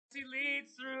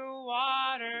leads through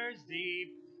waters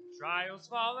deep. Trials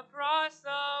fall across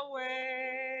the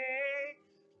way.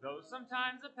 Though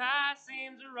sometimes the path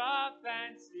seems rough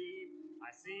and steep,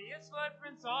 I see his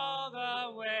footprints all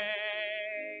the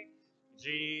way.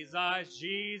 Jesus,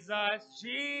 Jesus,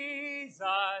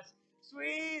 Jesus,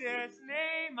 sweetest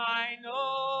name I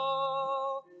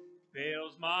know,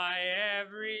 fills my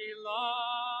every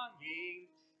longing,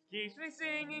 keeps me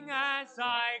singing as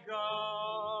I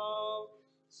go.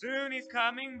 Soon he's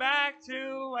coming back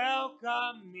to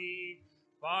welcome me,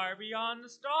 far beyond the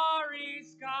starry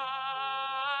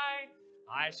sky.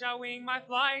 I shall wing my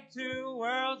flight to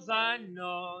worlds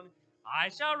unknown. I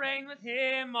shall reign with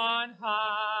him on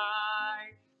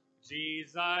high.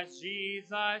 Jesus,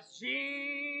 Jesus,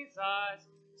 Jesus,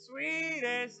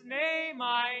 sweetest name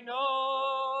I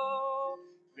know,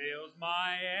 fills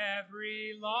my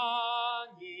every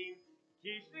longing,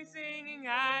 keeps me singing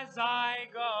as I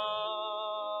go.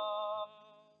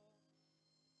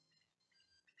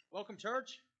 Welcome,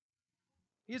 church.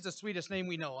 He's the sweetest name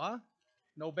we know, huh?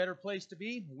 No better place to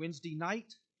be. Wednesday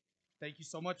night. Thank you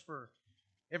so much for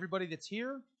everybody that's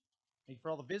here. Thank you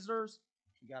for all the visitors.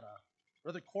 We got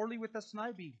Brother Corley with us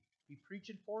tonight. Be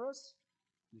preaching for us.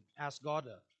 We ask God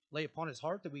to lay upon His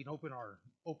heart that we can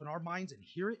open our minds and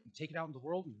hear it and take it out in the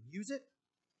world and use it.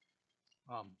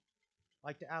 I'd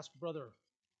like to ask Brother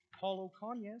Paul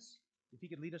O'Con, yes, if he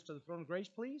could lead us to the throne of grace,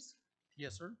 please.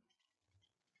 Yes, sir.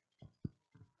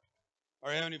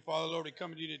 Our Heavenly Father, Lord, we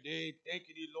come to you today,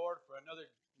 thanking you, Lord, for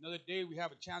another day we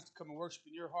have a chance to come and worship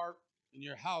in your heart, in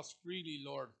your house freely,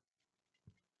 Lord.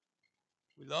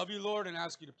 We love you, Lord, and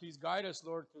ask you to please guide us,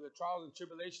 Lord, through the trials and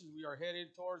tribulations we are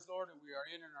headed towards, Lord, and we are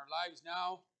in our lives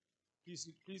now.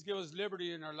 Please give us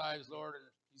liberty in our lives, Lord, and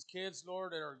these kids,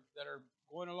 Lord, that are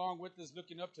going along with us,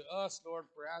 looking up to us, Lord,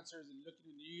 for answers and looking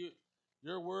into you,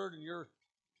 your word and your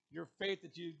faith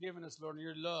that you've given us, Lord, and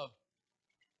your love.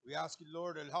 We ask you,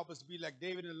 Lord, to help us to be like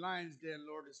David in the lion's den,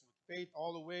 Lord, just with faith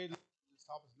all the way. Just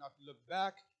help us not to look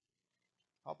back.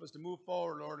 Help us to move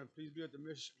forward, Lord, and please be with the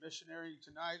missionary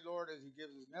tonight, Lord, as he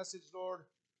gives his message, Lord.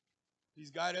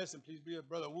 Please guide us, and please be with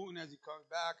Brother Wooten as he comes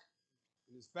back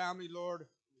and his family, Lord.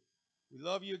 We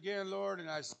love you again, Lord,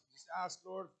 and I just ask,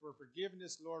 Lord, for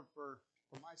forgiveness, Lord, for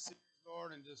my sins,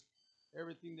 Lord, and just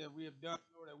everything that we have done,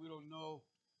 Lord, that we don't know.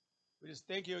 We just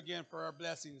thank you again for our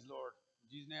blessings, Lord. In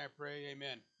Jesus' name I pray,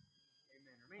 amen.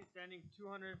 Amen. Remain standing.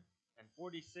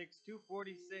 246,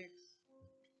 246.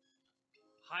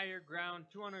 Higher ground,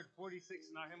 246.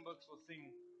 In our hymn books, we'll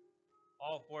sing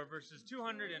all four verses.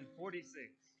 246.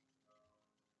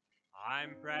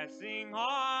 I'm pressing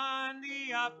on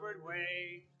the upward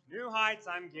way. New heights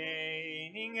I'm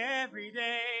gaining every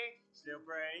day. Still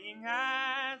praying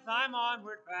as I'm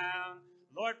onward bound.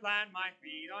 Lord, plant my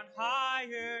feet on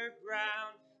higher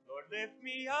ground. Lord, lift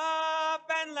me up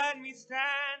and let me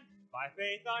stand by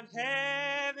faith on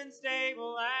heaven's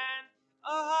stable land,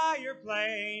 a higher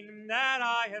plane that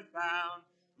I have found.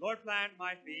 Lord, plant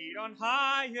my feet on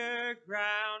higher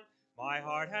ground. My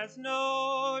heart has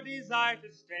no desire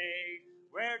to stay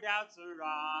where doubts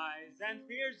arise and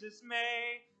fears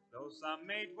dismay. Though some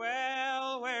may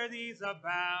dwell where these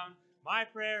abound, my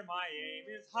prayer, my aim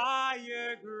is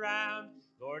higher ground.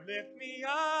 Lord, lift me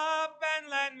up and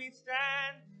let me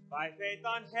stand by faith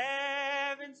on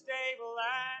heaven's stable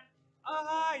land, a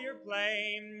higher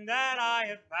plane that I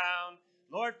have found.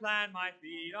 Lord, plant my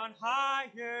feet on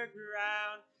higher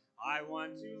ground. I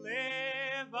want to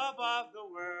live above the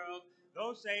world,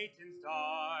 though Satan's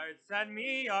darts at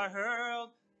me are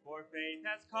hurled. For faith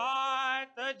has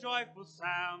caught the joyful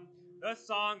sound, the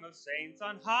song of saints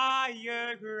on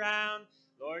higher ground.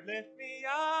 Lord, lift me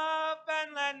up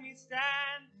and let me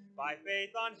stand by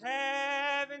faith on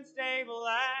heaven's stable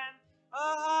land,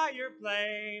 a higher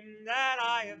plane that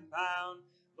I have found.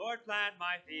 Lord, plant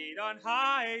my feet on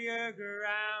higher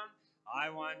ground.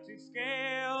 I want to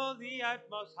scale the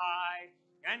utmost high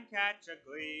and catch a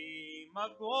gleam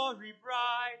of glory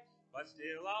bright. But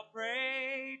still I'll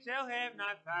pray till heaven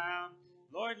I've found.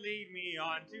 Lord, lead me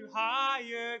on to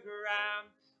higher ground.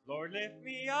 Lord, lift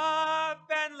me up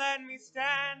and let me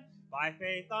stand by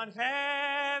faith on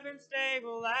heaven's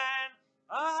stable land,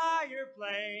 a higher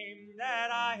plane that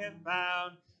I have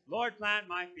found. Lord, plant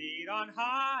my feet on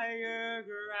higher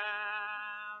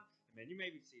ground. Amen. You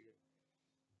may be seated.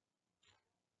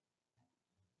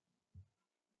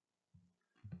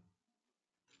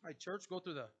 All right, church, go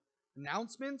through the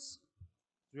announcements.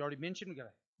 As we already mentioned, we got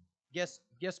a guest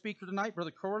speaker tonight,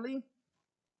 Brother Corley.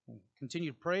 We'll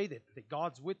continue to pray that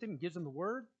God's with him and gives him the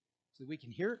word so that we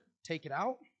can hear it, take it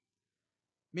out.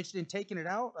 Mentioned in taking it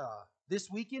out, this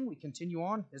weekend we continue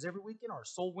on, as every weekend, our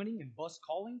soul winning and bus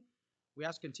calling. we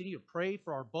ask continue to pray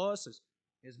for our bus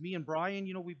as me and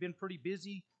Brian, we've been pretty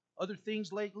busy other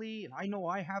things lately, and I know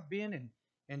I have been,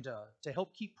 and to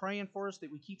help keep praying for us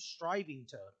that we keep striving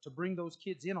to bring those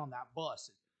kids in on that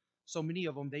bus. So many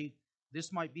of them,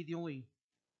 this might be the only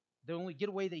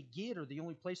getaway they get, or the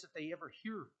only place that they ever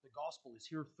hear the gospel is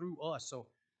here through us. So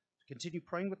continue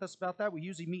praying with us about that. We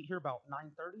usually meet here about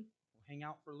 9:30. We'll hang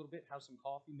out for a little bit, have some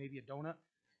coffee, maybe a donut,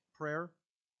 prayer,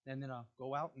 and then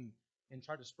go out and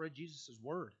try to spread Jesus'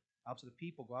 word out to the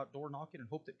people. Go out door knocking and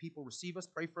hope that people receive us.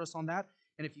 Pray for us on that.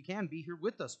 And if you can, be here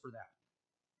with us for that.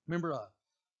 Remember,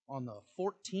 on the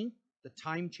 14th, the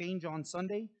time change on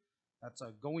Sunday, that's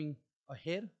going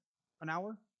ahead an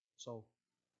hour. So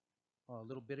a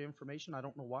little bit of information. I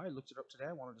don't know why. I looked it up today.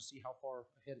 I wanted to see how far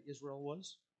ahead Israel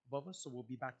was above us. So we'll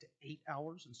be back to 8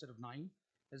 hours instead of 9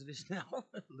 as it is now.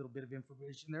 A little bit of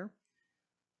information there.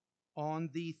 On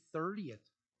the 30th,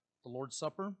 the Lord's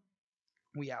Supper,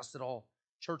 we ask that all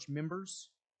church members,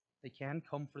 they can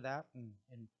come for that and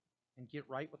get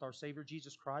right with our Savior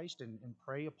Jesus Christ and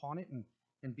pray upon it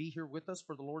and be here with us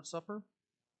for the Lord's Supper.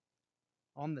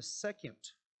 On the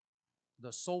 2nd,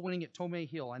 the soul winning at Tomei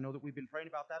Hill. I know that we've been praying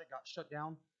about that. It got shut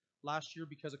down last year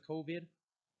because of COVID.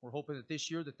 We're hoping that this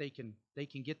year that they can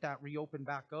get that reopened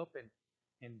back up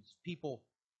and people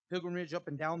pilgrimage up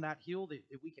and down that hill, that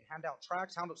we can hand out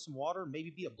tracts, hand out some water, maybe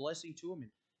be a blessing to them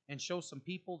and show some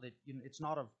people that it's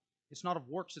not of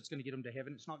works that's going to get them to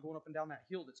heaven. It's not going up and down that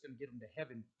hill that's going to get them to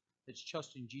heaven. It's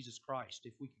trusting Jesus Christ.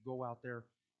 If we could go out there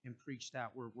and preach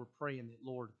that, we're praying that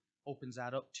Lord opens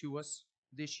that up to us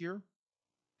this year.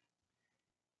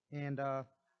 And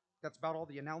that's about all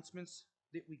the announcements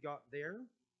that we got there.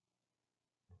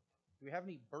 Do we have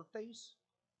any birthdays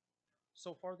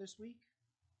so far this week?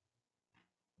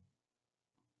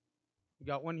 We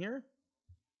got one here.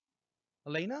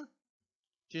 Elena?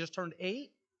 She just turned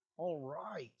 8? All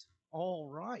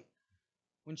right.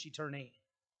 When she turned 8?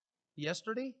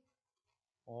 Yesterday?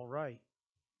 All right.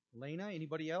 Elena,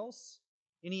 anybody else?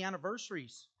 Any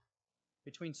anniversaries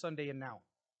between Sunday and now?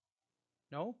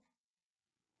 No?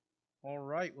 All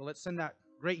right. Well, let's send that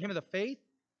great hymn of the faith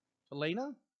to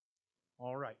Elena.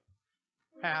 All right.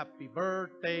 Happy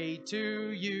birthday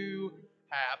to you.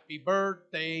 Happy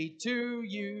birthday to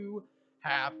you.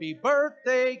 Happy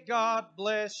birthday, God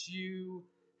bless you.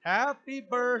 Happy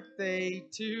birthday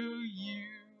to you.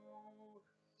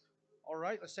 All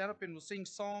right, let's stand up and we'll sing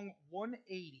song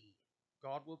 180.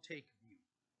 God will take you.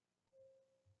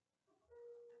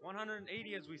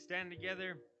 180 as we stand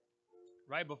together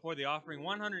right before the offering.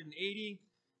 180,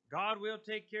 God will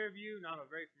take care of you. Not a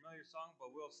very familiar song, but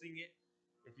we'll sing it.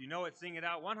 If you know it, sing it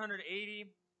out.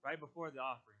 180 right before the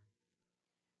offering.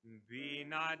 Be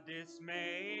not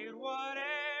dismayed,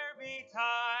 whate'er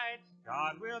betide,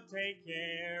 God will take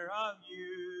care of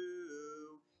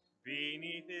you.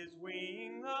 Beneath his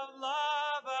wing of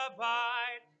love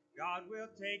abide, God will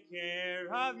take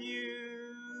care of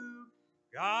you.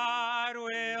 God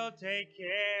will take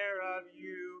care of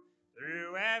you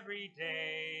through every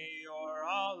day or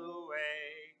all the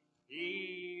way.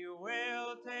 He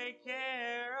will take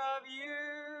care of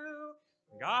you.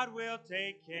 God will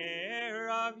take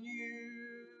care of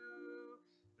you.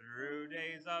 Through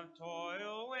days of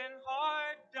toil when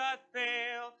heart doth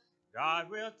fail, God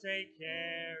will take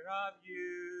care of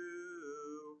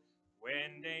you.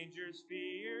 When dangers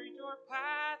fear your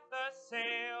path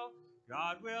assail,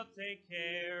 God will take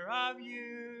care of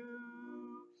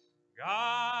you.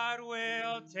 God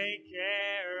will take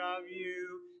care of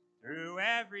you through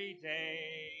every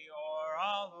day or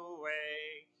all the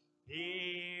way.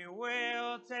 He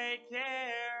will take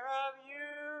care of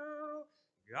you.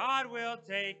 God will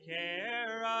take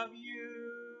care of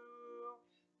you.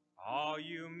 All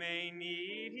you may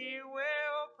need, he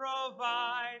will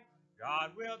provide.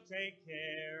 God will take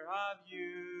care of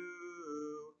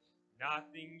you.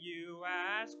 Nothing you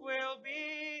ask will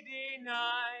be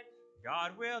denied.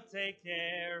 God will take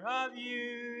care of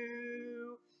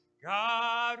you.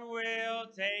 God will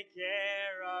take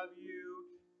care of you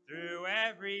through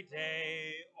every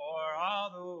day or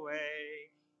all the way.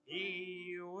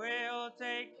 He will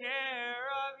take care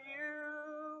of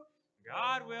you.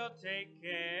 God will take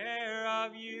care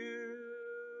of you.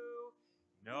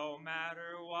 No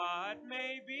matter what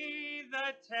may be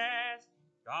the test,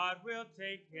 God will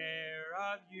take care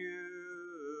of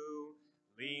you.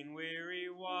 Lean, weary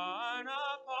one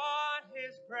upon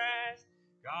his breast,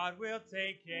 God will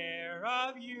take care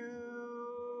of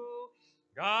you.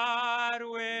 God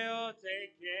will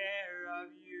take care of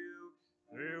you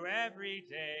through every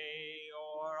day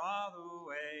or all the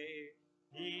way.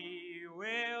 He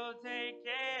will take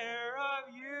care of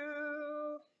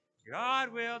you.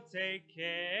 God will will take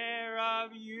care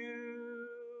of you.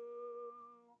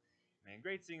 Man,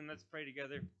 great singing. Let's pray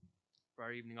together for our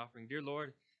evening offering. Dear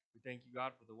Lord, we thank you,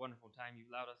 God, for the wonderful time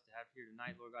you've allowed us to have here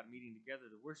tonight, Lord God, meeting together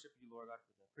to worship you, Lord God,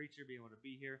 for the preacher being able to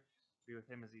be here. Be with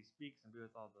him as he speaks, and be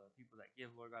with all the people that give,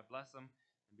 Lord God, bless them,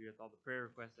 and be with all the prayer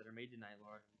requests that are made tonight,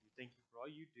 Lord. We thank you for all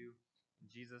you do. In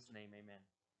Jesus' name, amen.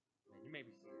 Amen. You may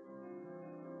be seated.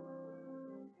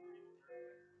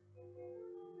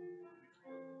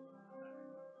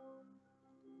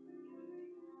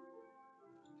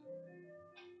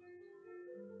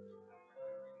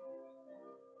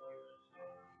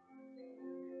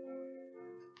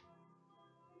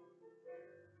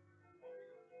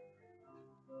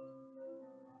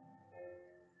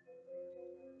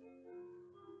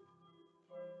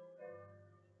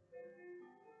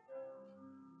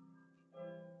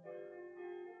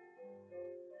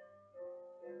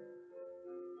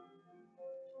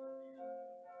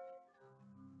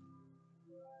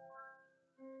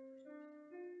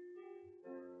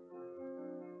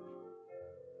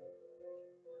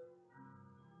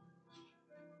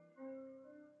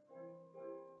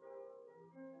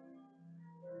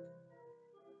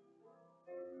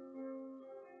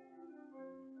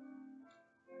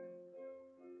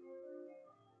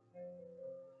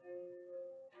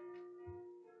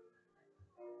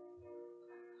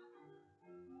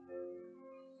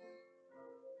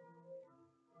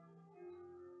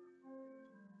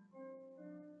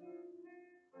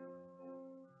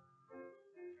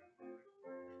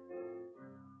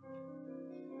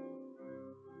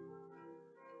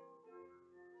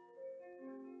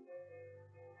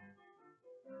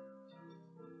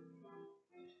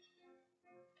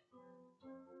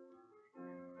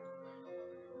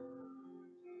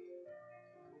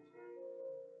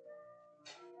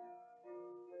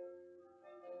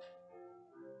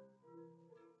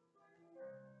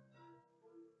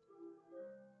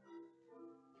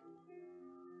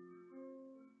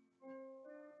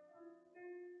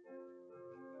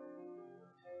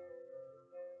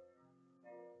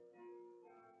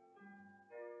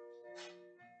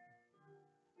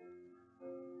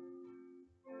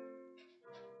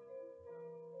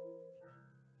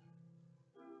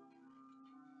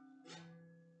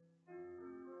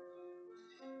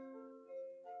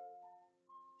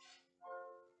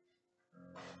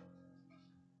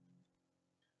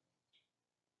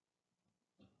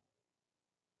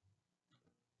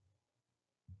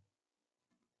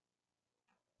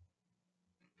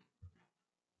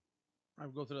 I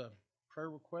will go through the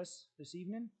prayer requests this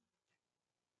evening.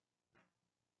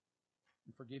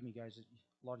 And forgive me, guys. A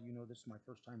lot of you know this is my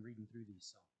first time reading through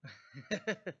these.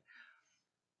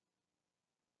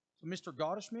 So Mr.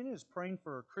 Gottesman is praying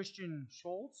for Christian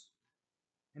Schultz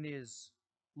and his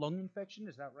lung infection.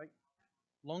 Is that right?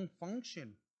 Lung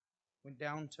function went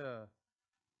down to,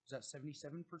 is that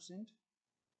 77%?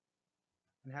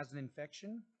 And has an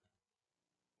infection.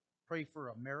 Pray for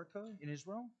America in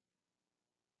Israel.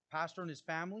 Pastor and his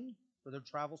family for their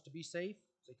travels to be safe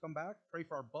as they come back. Pray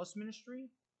for our bus ministry.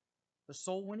 The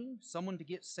soul winning, someone to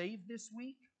get saved this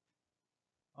week.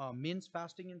 Men's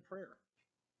fasting and prayer.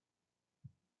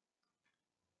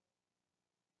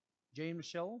 Jay and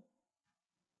Michelle,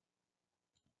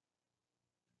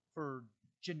 for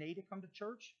Janae to come to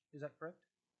church. Is that correct?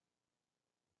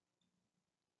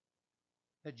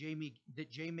 That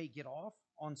Jay may get off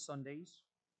on Sundays.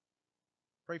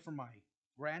 Pray for my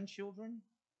grandchildren,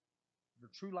 for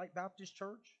True Light Baptist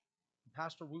Church,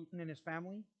 Pastor Wooten and his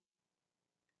family.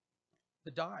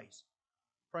 The Dyes,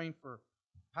 praying for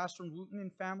Pastor Wooten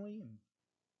and family, and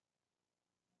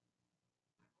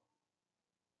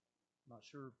I'm not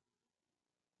sure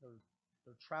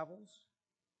their travels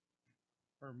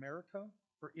for America,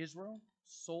 for Israel,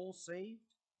 soul saved,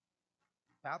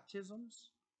 baptisms.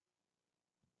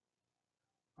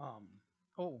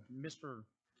 Mr.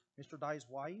 Dye's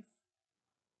wife,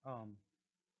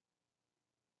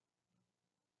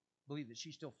 believe that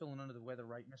she's still feeling under the weather,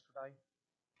 right, Mr. Dye?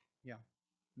 Yeah,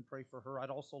 and pray for her.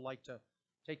 I'd also like to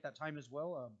take that time as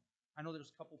well. I know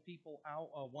there's a couple people out.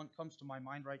 One comes to my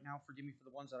mind right now. Forgive me for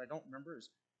the ones that I don't remember.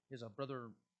 Is a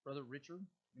brother Richard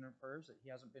in our prayers that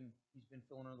he's been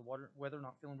feeling under the weather,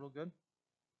 not feeling real good.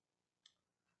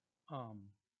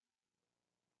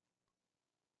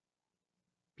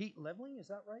 Pete Leveling, is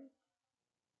that right?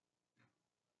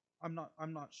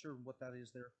 I'm not sure what that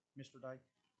is there, Mr. Dye.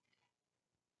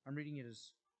 I'm reading it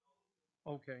as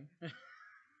okay.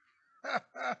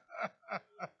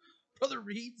 Brother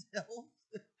Reed's health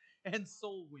and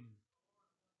soul winning.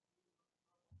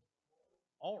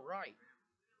 All right.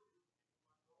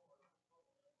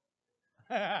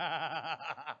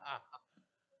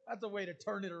 That's a way to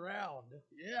turn it around.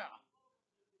 Yeah.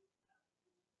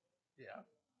 Yeah.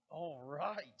 All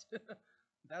right.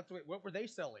 That's what were they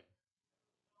selling?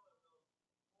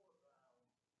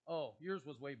 Oh, yours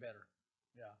was way better.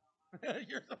 Yeah.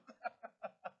 Yours.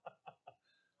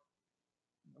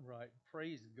 Right.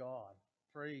 Praise God.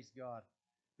 Praise God.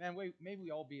 Man, may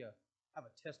we all have a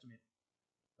testament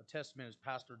as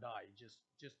Pastor died,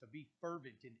 just to be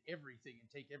fervent in everything and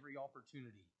take every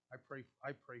opportunity. I pray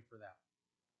for that.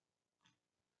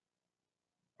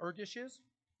 Ergishes,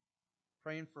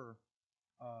 praying for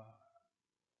uh,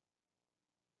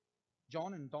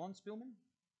 John and Dawn Spillman.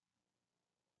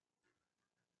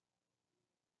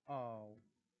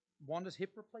 Wanda's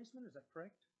hip replacement, is that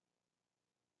correct?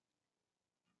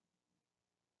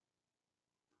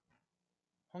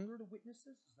 Hunger to witnesses,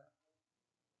 is that?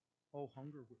 Oh,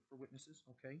 hunger for witnesses,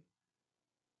 okay.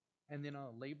 And then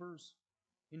labors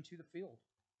into the field.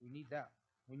 We need that.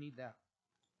 We need that.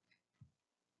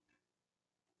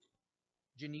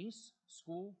 Janice,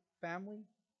 school, family.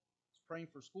 Is praying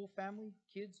for school, family,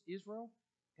 kids, Israel,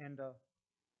 and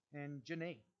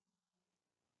Janae.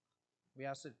 We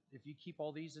ask that if you keep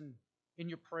all these in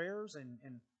your prayers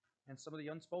and some of the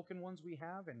unspoken ones we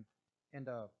have and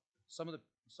some of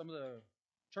the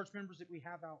church members that we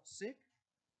have out sick.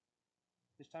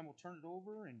 This time we'll turn it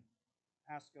over and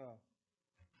ask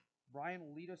Brian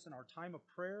will lead us in our time of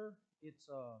prayer. It's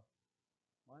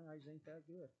my eyes ain't that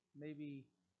good. Maybe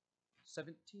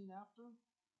 17 after.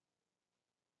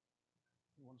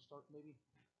 You want to start maybe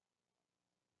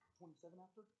 27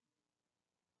 after?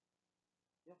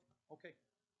 Yep. Okay.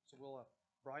 So we'll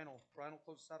Brian will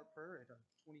close us out of prayer at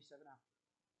 27 after.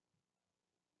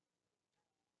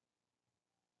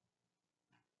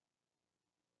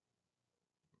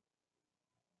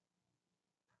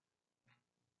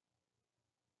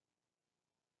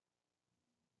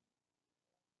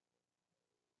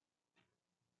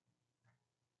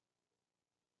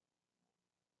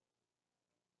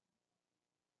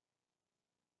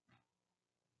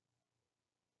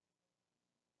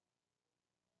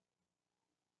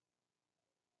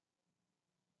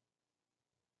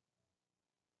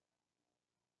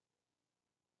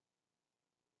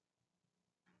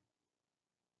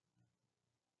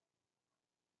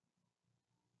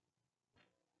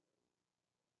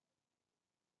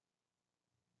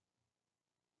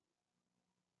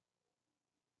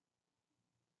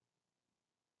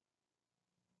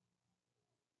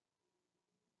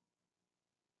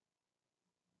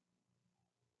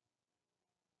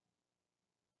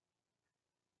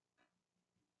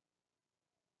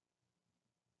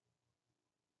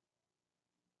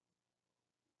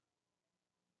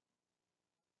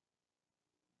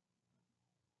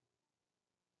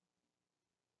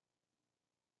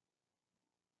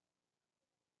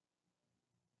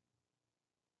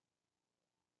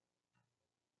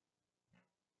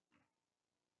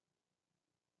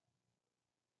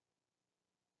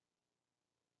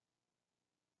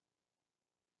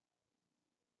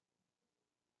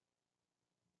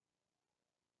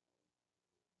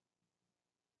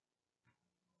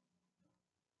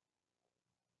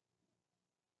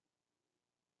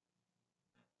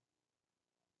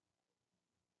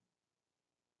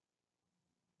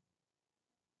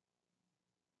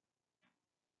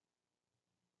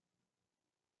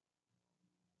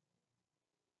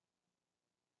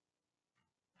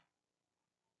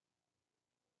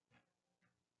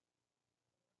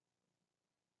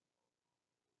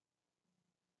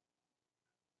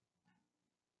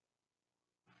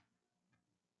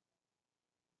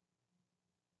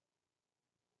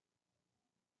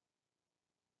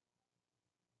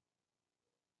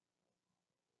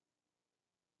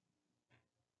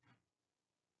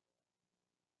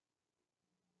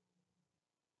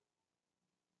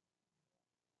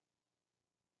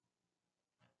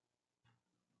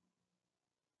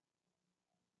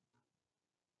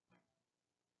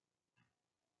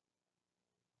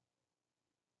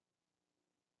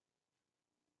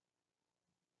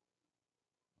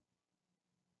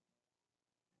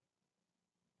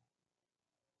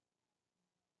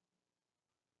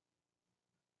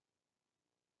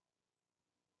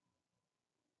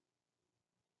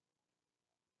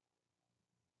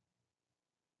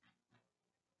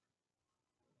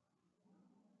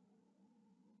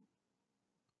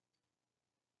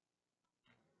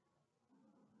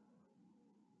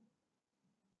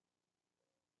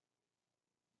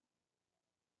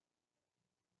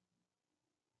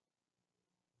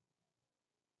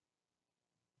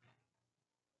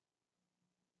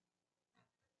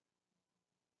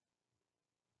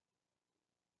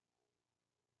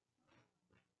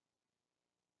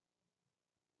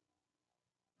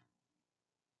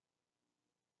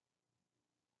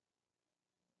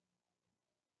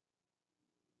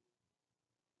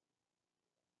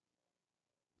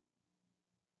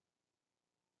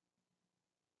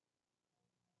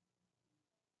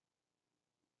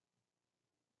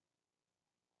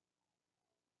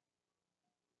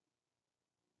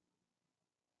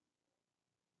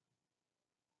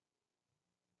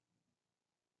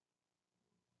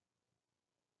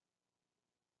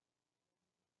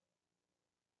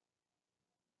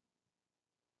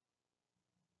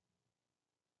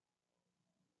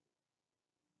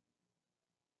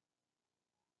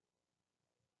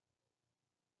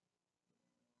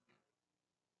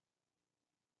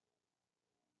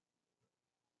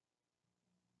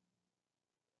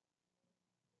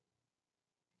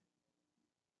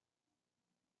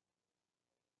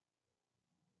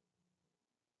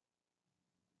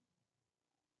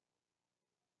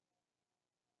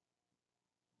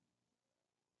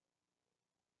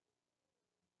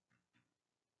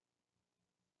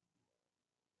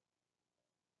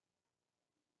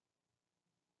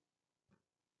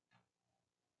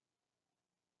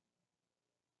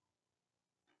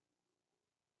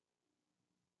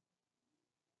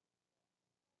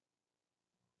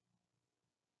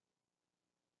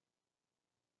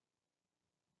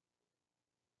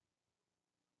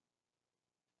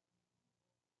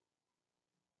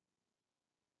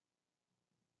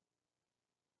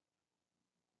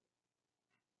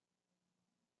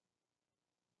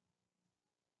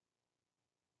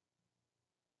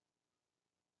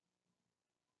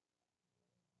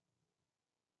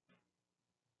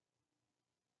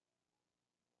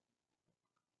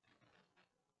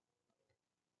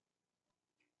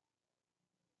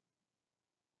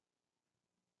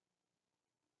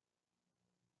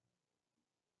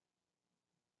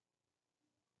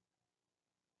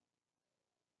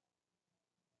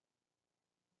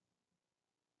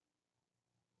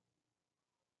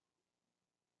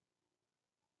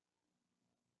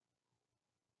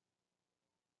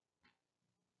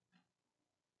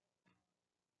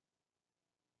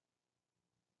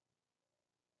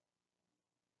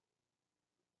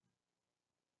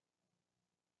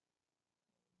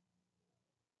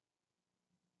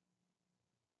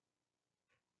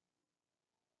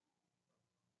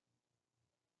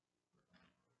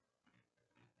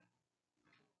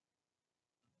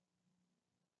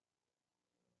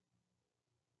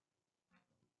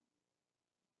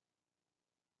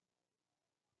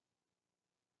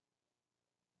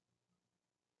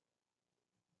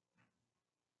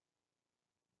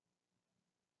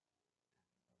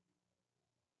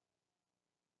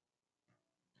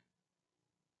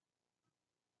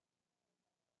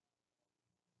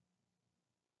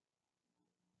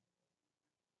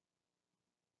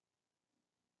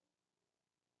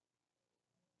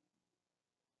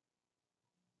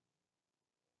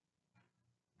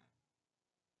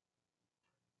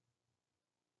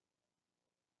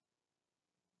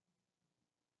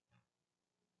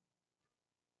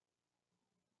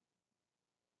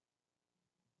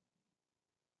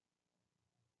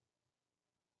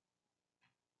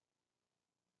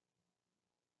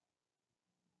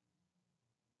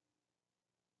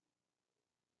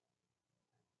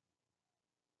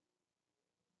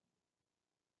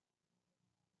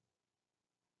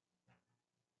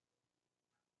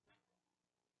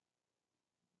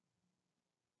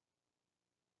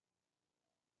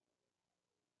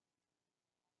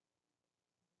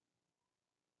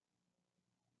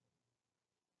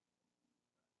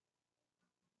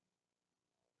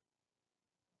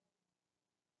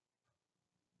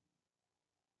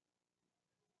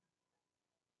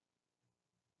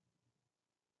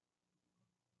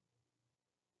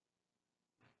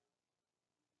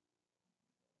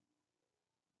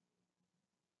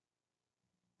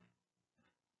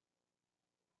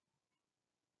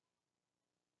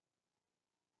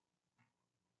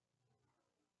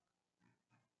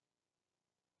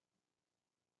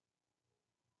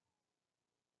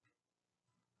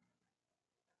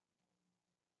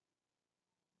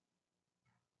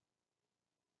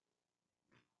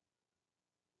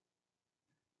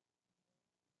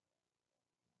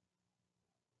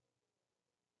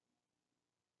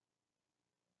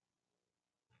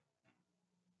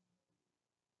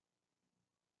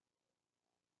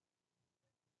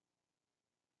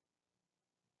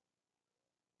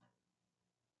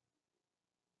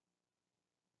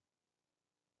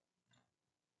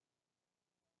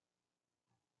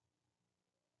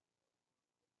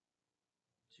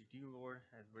 you do, Lord,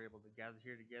 as we're able to gather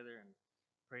here together and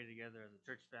pray together as a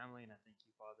church family. And I thank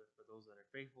you, Father, for those that are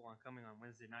faithful on coming on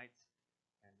Wednesday nights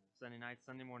and Sunday nights,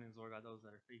 Sunday mornings, Lord God, those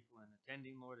that are faithful in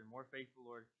attending, Lord, and more faithful,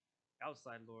 Lord,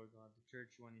 outside, Lord God, the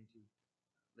church wanting to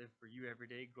live for you every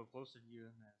day, grow closer to you,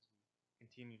 and as we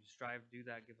continue to strive to do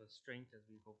that, give us strength as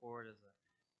we go forward as a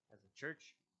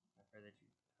church. I pray that you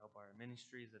help our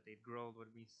ministries, that they'd grow,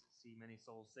 Lord. We see many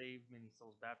souls saved, many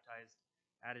souls baptized,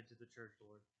 added to the church,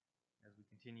 Lord, as we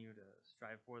continue to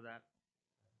strive for that.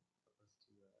 Help us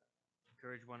to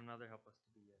encourage one another, help us to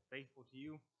be faithful to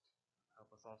you. Help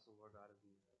us also, Lord God, as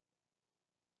we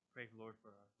pray, Lord,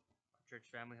 for our church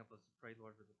family. Help us to pray,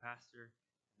 Lord, for the pastor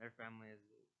and their family as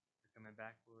they're coming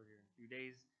back, Lord, here in a few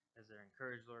days, as they're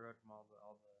encouraged, Lord, from all the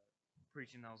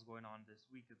preaching that was going on this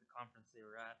week at the conference they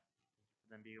were at. Thank you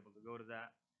for them being able to go to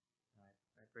that.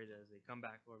 And I pray that as they come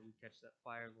back, Lord, we catch that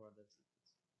fire, Lord, that's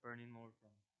burning, Lord,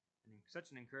 from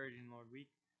such an encouraging, Lord, week.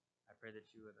 I pray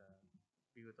that you would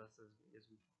be with us as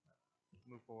we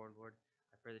move forward, Lord.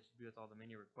 I pray that you be with all the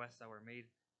many requests that were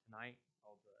made tonight,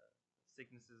 all the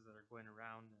sicknesses that are going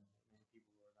around, and many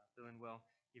people who are not feeling well,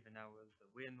 even now with the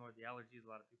wind or the allergies.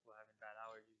 A lot of people are having bad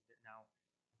allergies now.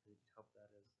 I pray that you help that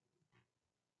as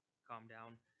calm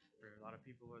down for a lot of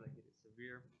people, Lord, that get it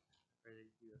severe. I pray that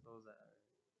you be with those that are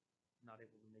not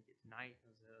able to make it tonight,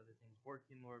 as the other things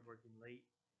working, Lord, working late,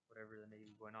 whatever that may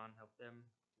be going on, help them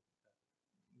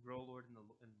grow, Lord, in the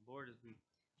Lord, as we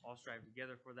all strive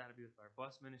together for that. To be with our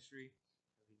bus ministry,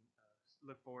 as we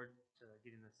look forward to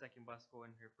getting the second bus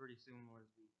going here pretty soon, Lord,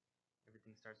 as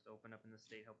everything starts to open up in the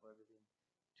state. Help everything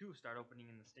to start opening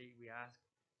in the state. We ask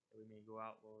that we may go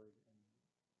out, Lord, and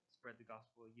spread the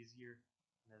gospel easier,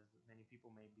 and as many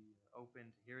people may be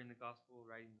open to hearing the gospel,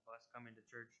 riding the bus, coming to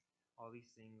church. All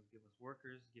these things, give us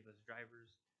workers, give us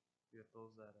drivers. We have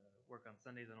those that work on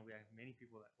Sundays. I know we have many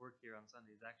people that work here on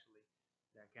Sundays, actually,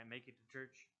 that can't make it to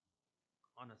church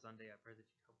on a Sunday. I pray that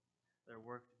you help their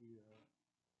work to be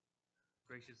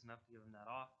gracious enough to give them that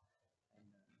off, and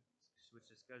switch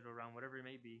the schedule around, whatever it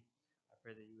may be. I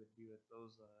pray that you would be with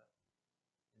those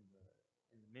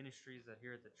in the ministries that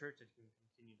here at the church, that you can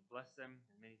continue to bless them,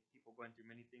 and many people going through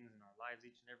many things in our lives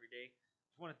each and every day.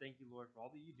 Just want to thank you, Lord, for all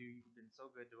that you do. You've been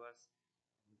so good to us.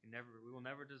 We will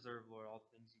never deserve, Lord, all the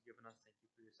things you've given us. Thank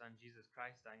you for your Son, Jesus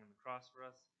Christ, dying on the cross for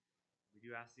us. We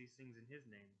do ask these things in his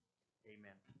name.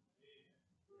 Amen. And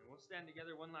we'll stand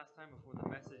together one last time before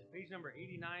the message. Page number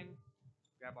 89.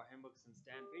 Grab our hymn books and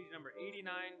stand. Page number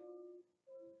 89.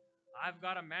 I've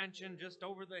got a mansion just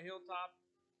over the hilltop.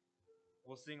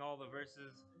 We'll sing all the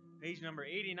verses. Page number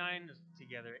 89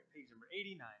 together. Page number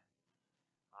 89.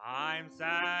 I'm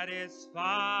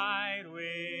satisfied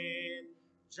with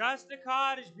just a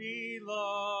cottage below,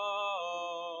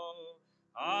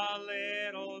 a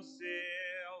little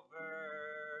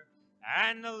silver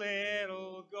and a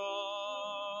little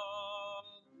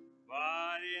gold.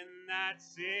 But in that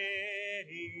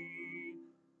city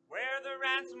where the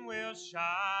ransom will shine,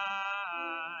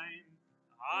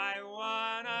 I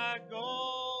want a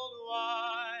gold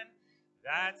one,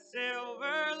 that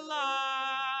silver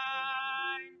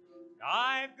line.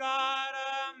 I've got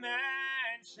a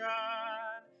mansion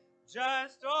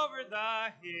just over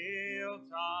the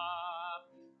hilltop,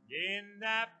 in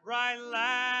that bright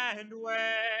land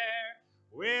where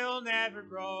we'll never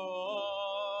grow old.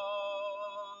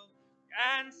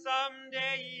 And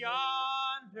someday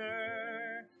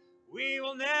yonder we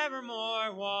will never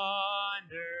more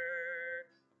wander,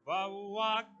 but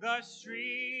walk the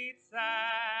streets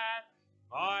that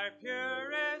are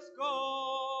purest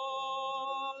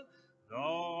gold.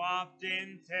 Though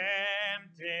often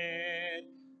tempted,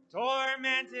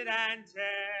 tormented and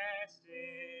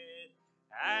tested,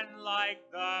 and like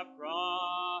the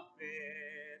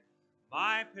prophet,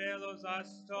 my pillow's a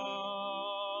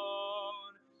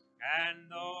stone. And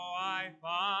though I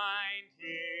find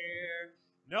here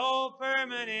no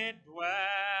permanent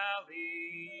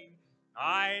dwelling,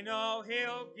 I know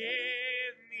he'll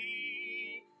give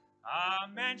me a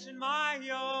mansion my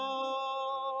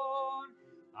own.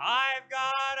 I've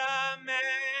got a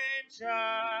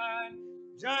mansion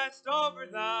just over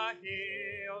the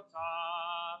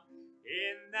hilltop,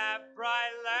 in that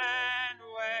bright land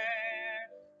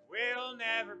where we'll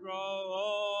never grow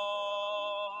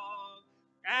old.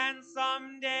 And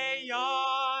someday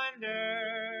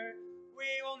yonder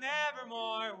we will never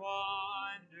more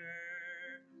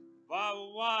wander, but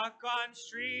walk on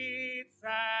streets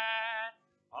that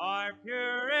are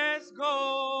pure as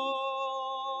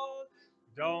gold.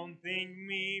 Don't think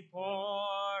me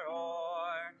poor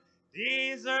or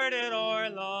deserted or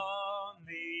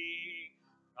lonely.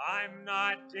 I'm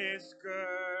not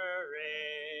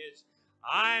discouraged.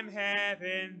 I'm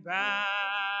heaven bound.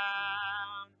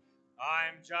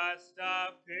 I'm just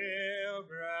a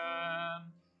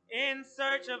pilgrim in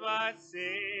search of a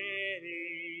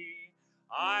city.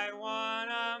 I want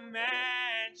a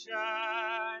mansion,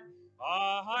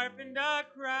 a harp and a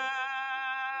crown.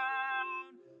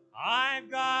 I've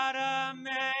got a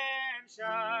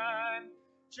mansion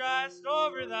just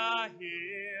over the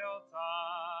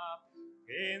hilltop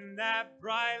in that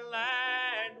bright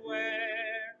land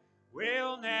where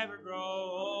we'll never grow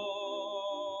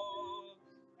old.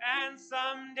 And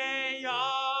someday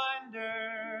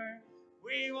yonder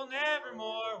we will never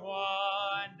more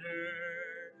wander,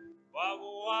 but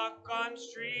we'll walk on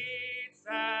streets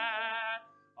that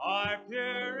are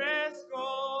purest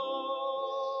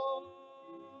gold.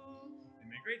 And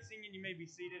may great singing, you may be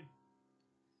seated.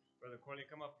 Brother Corley,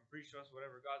 come up and preach to us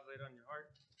whatever God's laid on your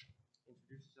heart.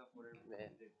 Introduce yourself, whatever you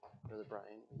want to do. Brother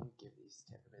Brian, will you give these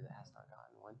to everybody that has not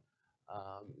gotten one?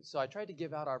 So I tried to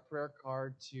give out our prayer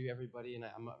card to everybody, and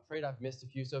I'm afraid I've missed a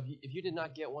few. So if you did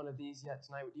not get one of these yet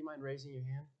tonight, do you mind raising your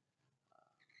hand?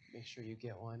 Make sure you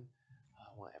get one. I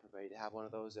want everybody to have one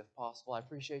of those if possible. I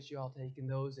appreciate you all taking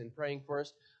those and praying for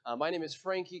us. My name is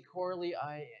Frankie Corley.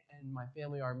 I and my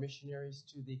family are missionaries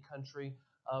to the country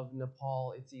of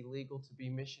Nepal. It's illegal to be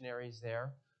missionaries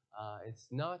there.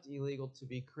 It's not illegal to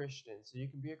be Christian. So you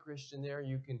can be a Christian there.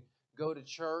 You can go to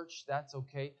church. That's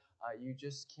okay. You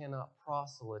just cannot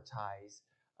proselytize.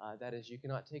 That is, you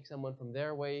cannot take someone from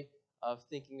their way of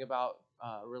thinking about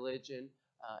religion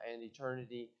and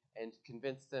eternity and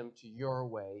convince them to your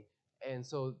way. And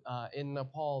so in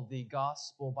Nepal, the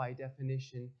gospel by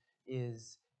definition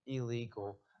is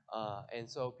illegal. And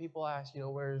so people ask,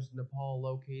 where's Nepal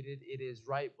located? It is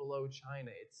right below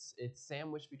China. It's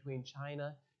sandwiched between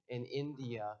China and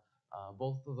India.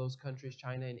 Both of those countries,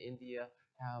 China and India,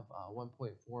 have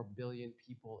 1.4 billion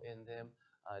people in them.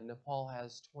 Nepal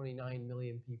has 29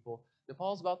 million people.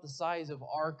 Nepal is about the size of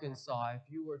Arkansas. If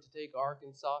you were to take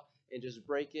Arkansas and just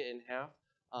break it in half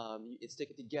and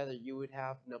stick it together, you would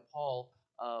have Nepal.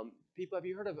 People, have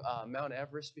you heard of Mount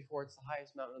Everest before? It's the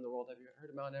highest mountain in the world. Have you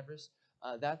heard of Mount Everest?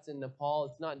 That's in Nepal.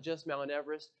 It's not just Mount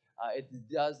Everest. It's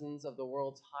dozens of the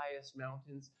world's highest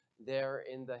mountains there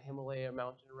in the Himalaya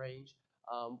mountain range.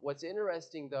 What's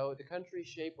interesting, though, the country's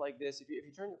shaped like this. If you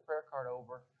turn your prayer card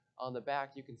over on the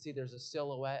back, you can see there's a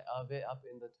silhouette of it up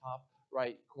in the top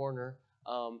right corner.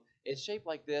 It's shaped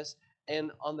like this.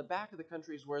 And on the back of the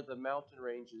country is where the mountain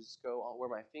ranges go, where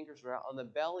my fingers are at. On the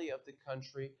belly of the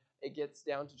country, it gets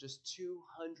down to just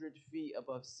 200 feet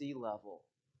above sea level.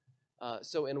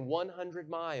 So in 100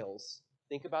 miles,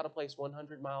 think about a place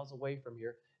 100 miles away from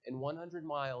here. In 100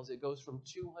 miles, it goes from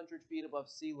 200 feet above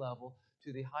sea level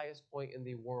to the highest point in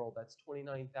the world. That's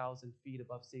 29,000 feet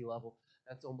above sea level.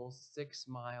 That's almost 6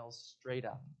 miles straight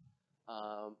up.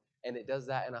 And it does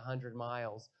that in 100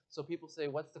 miles. So people say,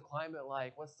 what's the climate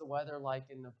like? What's the weather like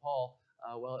in Nepal?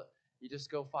 Well, you just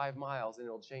go 5 miles and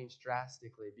it'll change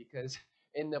drastically, because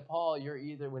in Nepal,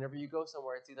 whenever you go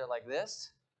somewhere, it's either like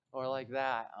this or like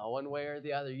that, one way or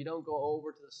the other. You don't go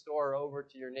over to the store or over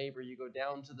to your neighbor. You go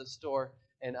down to the store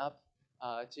and up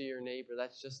to your neighbor.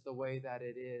 That's just the way that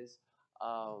it is.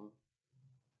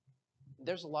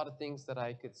 There's a lot of things that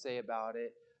I could say about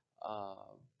it,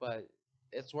 but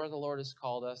it's where the Lord has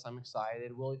called us. I'm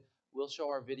excited. We'll show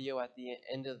our video at the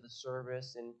end of the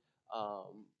service, and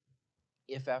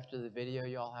if after the video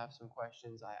y'all have some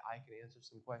questions, I can answer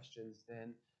some questions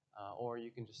then, or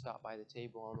you can just stop by the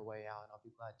table on the way out, and I'll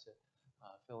be glad to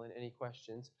fill in any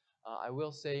questions. I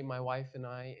will say my wife and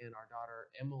I and our daughter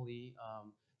Emily,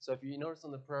 so if you notice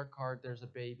on the prayer card, there's a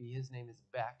baby. His name is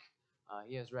Beck.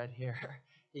 He has red hair.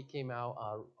 He came out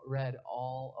red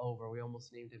all over. We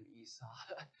almost named him Esau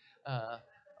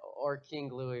or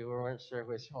King Louis. We weren't sure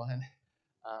which one.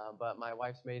 But my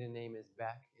wife's maiden name is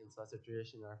Beck, and so that's a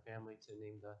tradition in our family to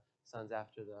name the sons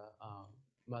after the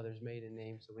mother's maiden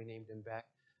name. So we named him Beck.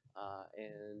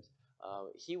 And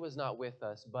he was not with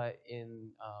us, but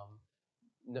in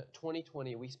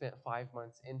 2020, we spent 5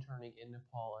 months interning in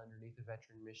Nepal underneath a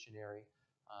veteran missionary.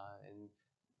 And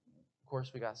of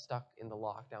course, we got stuck in the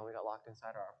lockdown. We got locked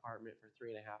inside our apartment for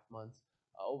 3.5 months.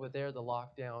 Over there, the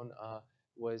lockdown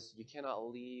was you cannot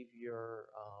leave your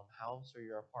house or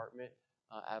your apartment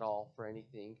at all for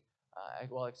anything,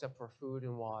 well, except for food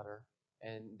and water.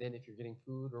 And then if you're getting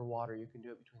food or water, you can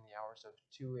do it between the hours of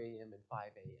 2 a.m. and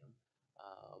 5 a.m.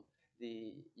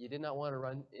 You did not want to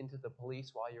run into the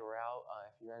police while you were out.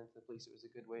 If you ran into the police, it was a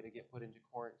good way to get put into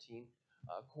quarantine.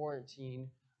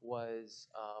 Quarantine was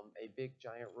a big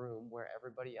giant room where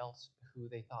everybody else who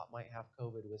they thought might have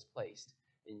COVID was placed.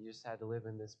 And you just had to live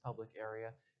in this public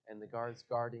area. and the guards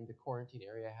guarding the quarantine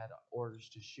area had orders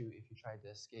to shoot if you tried to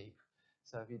escape.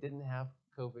 So if you didn't have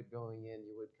COVID going in,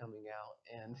 you would coming out.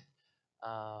 And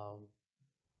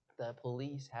the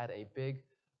police had a big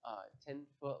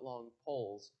 10-foot-long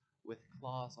poles with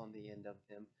claws on the end of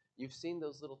them. You've seen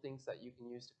those little things that you can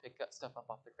use to pick up stuff up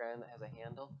off the ground that has a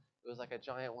handle? It was like a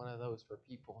giant one of those for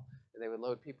people. And they would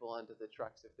load people onto the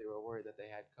trucks if they were worried that they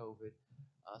had COVID.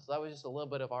 So that was just a little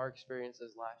bit of our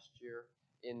experiences last year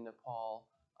in Nepal.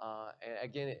 And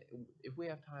again, if we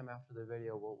have time after the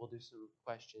video, we'll do some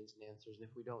questions and answers. And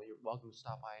if we don't, you're welcome to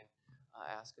stop by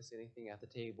and ask us anything at the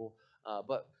table.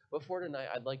 But before tonight,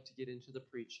 I'd like to get into the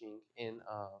preaching. And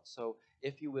so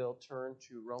if you will, turn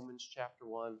to Romans chapter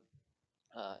 1.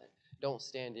 Don't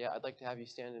stand yet. I'd like to have you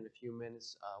stand in a few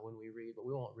minutes when we read, but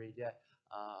we won't read yet.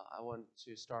 I want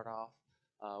to start off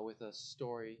with a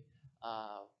story.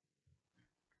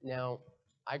 Now,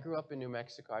 I grew up in New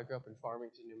Mexico. I grew up in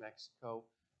Farmington, New Mexico,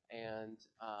 and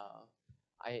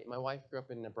my wife grew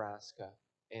up in Nebraska,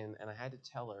 and I had to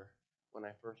tell her when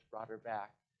I first brought her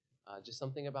back just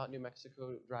something about New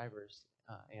Mexico drivers,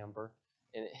 Amber.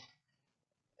 And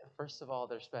first of all,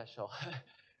 they're special.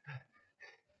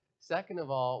 Second of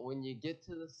all, when you get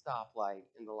to the stoplight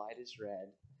and the light is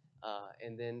red,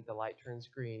 and then the light turns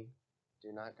green,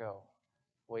 do not go.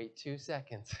 Wait 2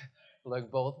 seconds.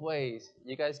 Look both ways.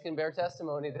 You guys can bear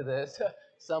testimony to this.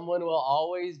 Someone will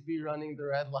always be running the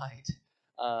red light.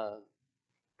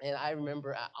 And I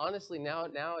remember, honestly,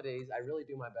 nowadays, I really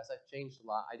do my best. I've changed a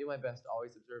lot. I do my best to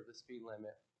always observe the speed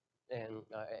limit. And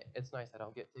it's nice I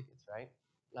don't get tickets, right?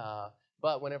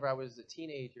 But whenever I was a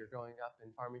teenager growing up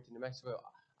in Farmington, New Mexico,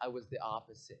 I was the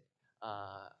opposite.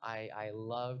 I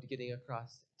loved getting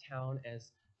across town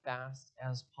as fast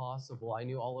as possible. I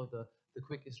knew all of the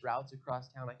quickest routes across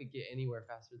town. I could get anywhere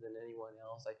faster than anyone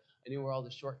else. I knew where all the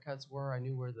shortcuts were. I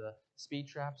knew where the speed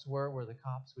traps were, where the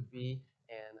cops would be.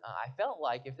 And I felt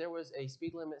like if there was a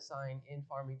speed limit sign in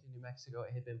Farmington, New Mexico,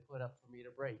 it had been put up for me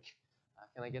to break.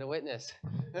 Can I get a witness?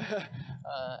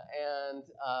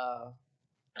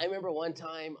 I remember one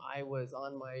time I was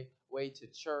on my way to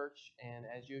church, and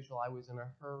as usual, I was in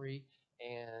a hurry,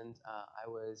 and I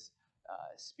was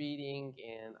speeding,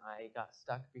 and I got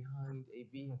stuck behind a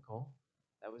vehicle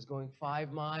that was going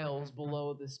 5 miles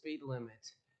below the speed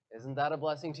limit. Isn't that a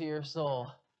blessing to your soul?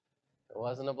 It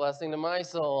wasn't a blessing to my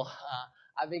soul.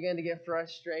 I began to get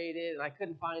frustrated, and I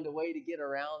couldn't find a way to get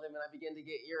around them, and I began to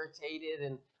get irritated,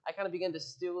 and I kind of began to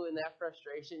stew in that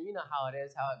frustration. You know how it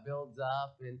is, how it builds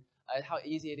up, and how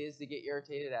easy it is to get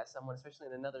irritated at someone, especially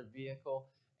in another vehicle,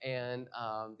 and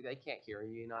they can't hear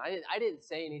you. You know, I didn't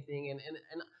say anything, and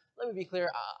let me be clear,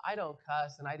 I don't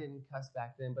cuss, and I didn't cuss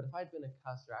back then, but if I'd been a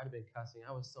cusser, I'd have been cussing.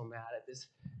 I was so mad at this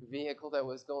vehicle that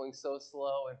was going so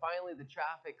slow, and finally the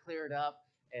traffic cleared up,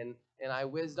 and I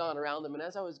whizzed on around them, and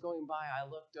as I was going by, I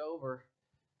looked over,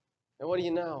 and what do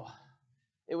you know?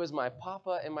 It was my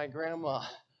papa and my grandma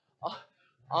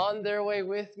on their way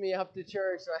with me up to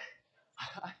church.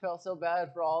 I felt so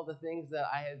bad for all the things that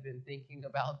I had been thinking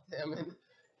about them and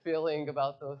feeling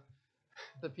about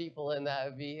the people in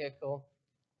that vehicle.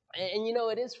 And you know,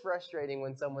 it is frustrating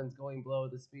when someone's going below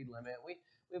the speed limit.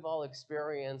 We've all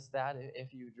experienced that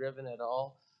if you've driven at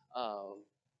all.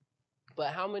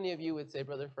 But how many of you would say,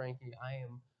 Brother Frankie, I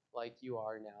am like you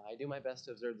are now? I do my best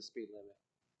to observe the speed limit.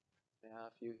 Yeah,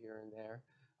 a few here and there.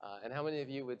 And how many of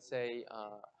you would say,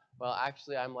 well,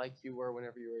 actually, I'm like you were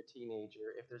whenever you were a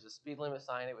teenager. If there's a speed limit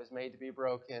sign, it was made to be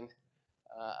broken.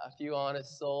 A few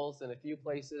honest souls and a few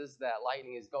places that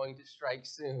lightning is going to strike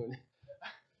soon.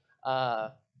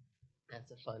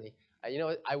 That's a funny. You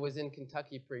know, I was in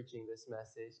Kentucky preaching this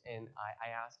message, and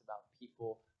I asked about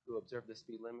people who observe the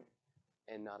speed limit,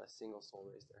 and not a single soul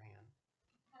raised their hand.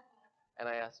 And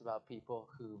I asked about people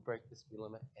who break the speed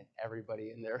limit, and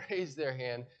everybody in there raised their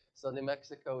hand. So New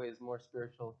Mexico is more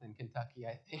spiritual than Kentucky,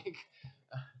 I think.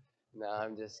 No,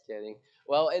 I'm just kidding.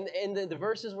 Well, and the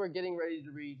verses we're getting ready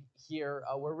to read here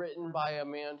were written by a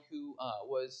man who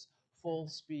was full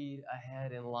speed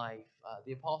ahead in life.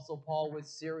 The Apostle Paul was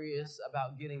serious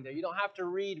about getting there. You don't have to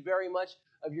read very much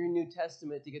of your New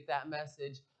Testament to get that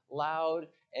message loud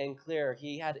and clear.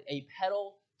 He had a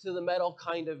pedal to the metal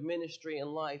kind of ministry in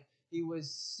life. He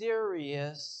was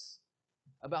serious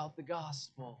about the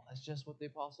gospel. That's just what the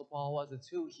Apostle Paul was. It's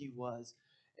who he was.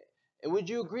 And would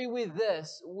you agree with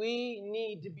this? We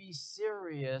need to be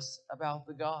serious about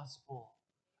the gospel.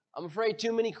 I'm afraid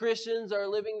too many Christians are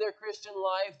living their Christian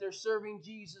life. They're serving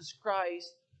Jesus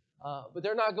Christ, but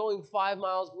they're not going 5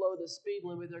 miles below the speed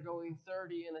limit. They're going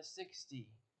 30 and a 60.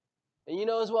 And you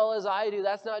know as well as I do,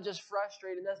 that's not just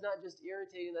frustrating. That's not just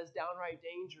irritating. That's downright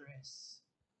dangerous.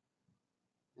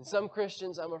 And some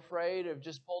Christians, I'm afraid, have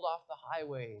just pulled off the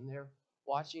highway and they're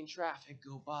watching traffic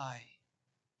go by.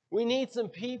 We need some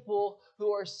people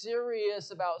who are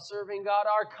serious about serving God.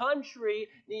 Our country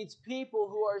needs people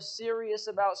who are serious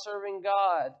about serving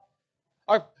God.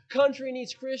 Our country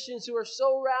needs Christians who are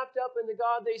so wrapped up in the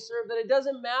God they serve that it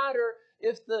doesn't matter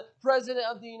if the President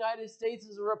of the United States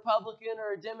is a Republican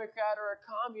or a Democrat or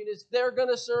a communist, they're going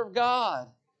to serve God.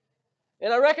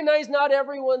 And I recognize not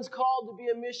everyone's called to be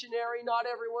a missionary, not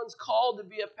everyone's called to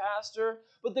be a pastor,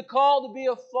 but the call to be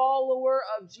a follower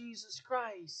of Jesus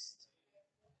Christ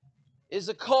is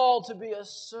a call to be a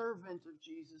servant of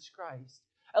Jesus Christ.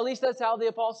 At least that's how the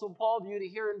Apostle Paul viewed it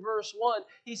here in verse 1.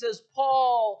 He says,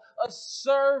 Paul, a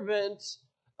servant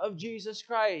of Jesus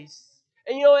Christ.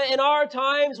 And you know, in our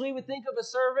times, we would think of a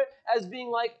servant as being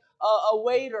like a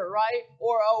waiter, right?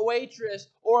 Or a waitress,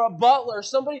 or a butler,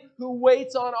 somebody who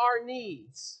waits on our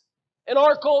needs. In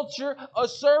our culture, a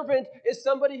servant is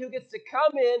somebody who gets to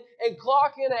come in and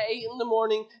clock in at 8 in the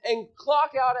morning and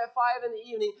clock out at 5 in the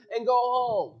evening and go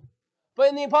home. But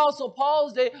in the Apostle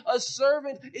Paul's day, a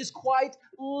servant is quite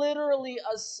literally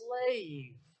a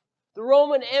slave. The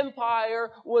Roman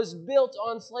Empire was built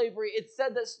on slavery. It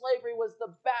said that slavery was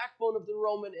the backbone of the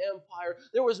Roman Empire.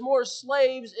 There was more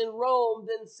slaves in Rome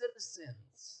than citizens.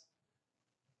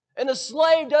 And a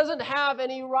slave doesn't have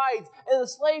any rights, and a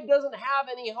slave doesn't have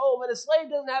any home, and a slave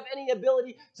doesn't have any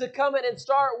ability to come in and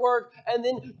start work and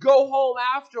then go home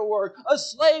after work. A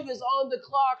slave is on the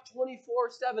clock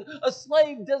 24/7. A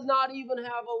slave does not even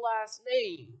have a last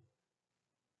name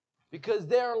because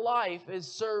their life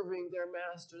is serving their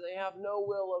master. They have no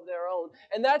will of their own.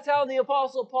 And that's how the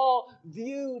Apostle Paul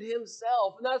viewed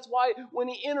himself. And that's why when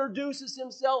he introduces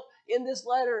himself in this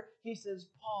letter, he says,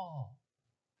 Paul,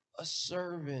 a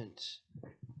servant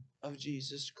of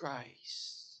Jesus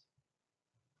Christ.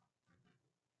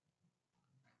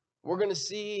 We're going to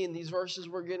see in these verses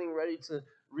we're getting ready to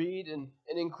read an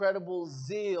incredible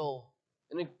zeal,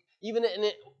 and even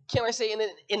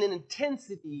in an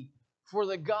intensity for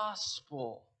the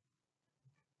gospel.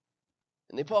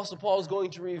 And the Apostle Paul is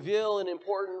going to reveal an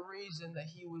important reason that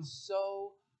he was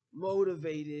so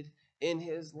motivated in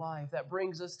his life. That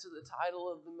brings us to the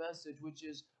title of the message, which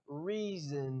is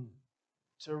Reason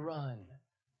to Run.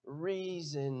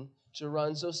 Reason to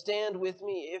run. So stand with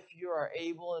me if you are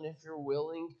able and if you're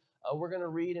willing. We're going to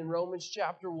read in Romans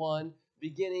chapter 1,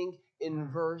 beginning in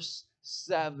verse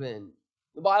 7.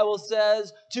 The Bible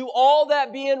says, to all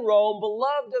that be in Rome,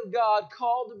 beloved of God,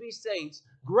 called to be saints,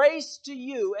 grace to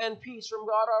you and peace from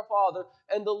God our Father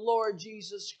and the Lord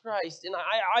Jesus Christ. And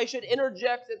I should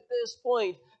interject at this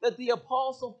point that the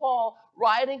Apostle Paul,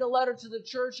 writing a letter to the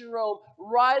church in Rome,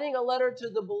 writing a letter to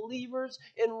the believers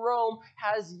in Rome,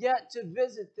 has yet to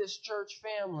visit this church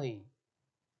family.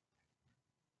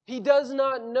 He does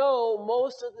not know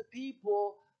most of the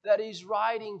people that he's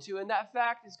writing to, and that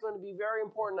fact is going to be very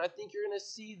important. I think you're going to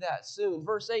see that soon.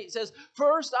 Verse 8 says,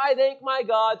 first I thank my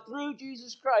God through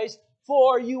Jesus Christ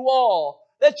for you all,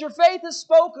 that your faith is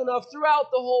spoken of throughout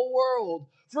the whole world.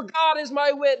 For God is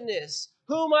my witness,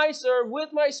 whom I serve with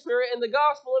my spirit in the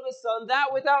gospel of his Son, that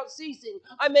without ceasing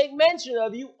I make mention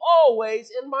of you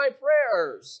always in my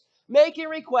prayers, making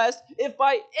request, if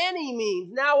by any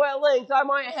means now at length I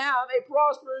might have a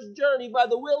prosperous journey by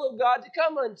the will of God to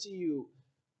come unto you.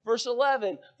 Verse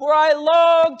 11, for I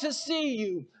long to see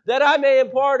you, that I may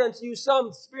impart unto you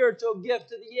some spiritual gift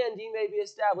to the end he may be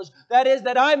established. That is,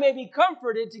 that I may be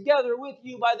comforted together with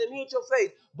you by the mutual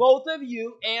faith, both of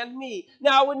you and me.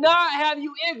 Now I would not have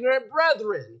you ignorant,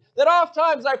 brethren, that oft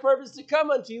times I purposed to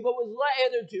come unto you, but was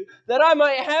let hitherto, that I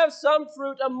might have some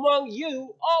fruit among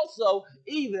you also,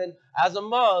 even as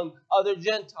among other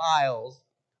Gentiles.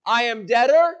 I am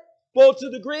debtor both to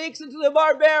the Greeks and to the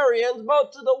barbarians,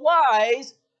 both to the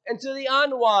wise and to the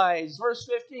unwise. Verse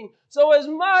 15. So as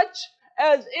much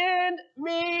as in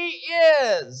me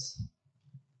is.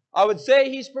 I would say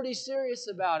he's pretty serious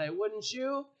about it, wouldn't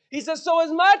you? He says, so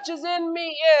as much as in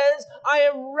me is, I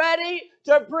am ready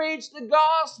to preach the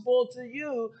gospel to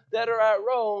you that are at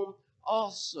Rome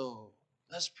also.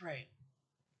 Let's pray.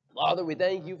 Father, we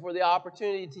thank you for the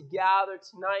opportunity to gather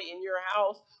tonight in your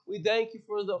house. We thank you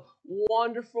for the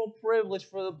wonderful privilege,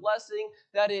 for the blessing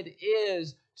that it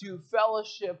is to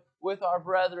fellowship with our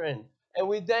brethren. And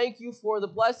we thank you for the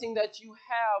blessing that you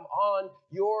have on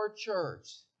your church.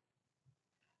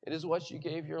 It is what you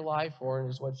gave your life for and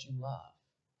it is what you love.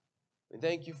 We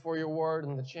thank you for your word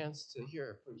and the chance to hear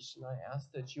it preached. And I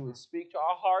ask that you would speak to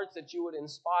our hearts, that you would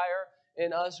inspire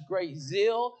in us great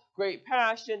zeal, great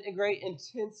passion, and great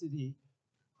intensity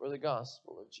for the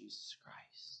gospel of Jesus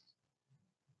Christ.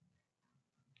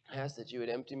 I ask that you would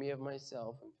empty me of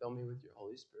myself and fill me with your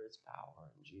Holy Spirit's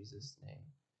power. In Jesus' name,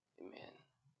 amen.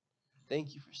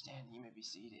 Thank you for standing. You may be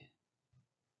seated.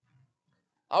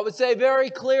 I would say very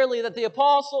clearly that the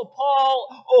Apostle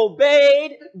Paul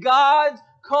obeyed God's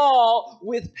call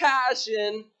with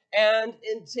passion and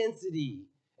intensity.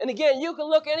 And again, you can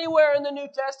look anywhere in the New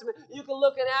Testament. You can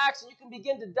look in Acts, and you can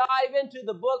begin to dive into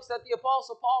the books that the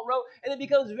Apostle Paul wrote, and it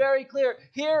becomes very clear.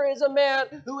 Here is a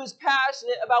man who is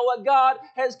passionate about what God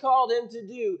has called him to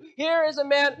do. Here is a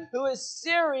man who is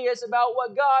serious about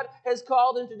what God has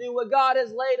called him to do, what God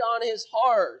has laid on his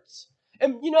heart.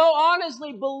 And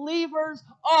honestly, believers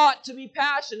ought to be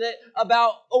passionate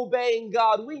about obeying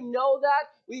God. We know that.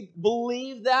 We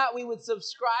believe that. We would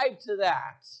subscribe to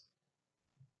that.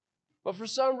 But for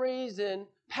some reason,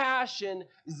 passion,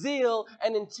 zeal,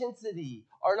 and intensity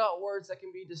are not words that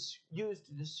can be used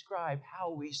to describe how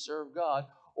we serve God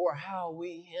or how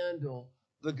we handle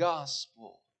the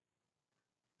gospel.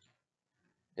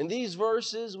 In these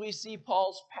verses, we see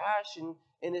Paul's passion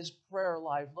in his prayer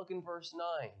life. Look in verse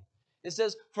 9. It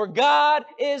says, "For God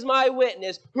is my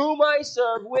witness, whom I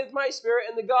serve with my spirit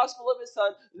in the gospel of his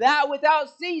Son, that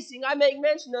without ceasing I make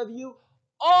mention of you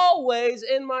always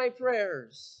in my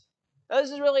prayers." Now, this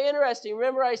is really interesting.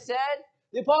 Remember I said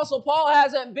the Apostle Paul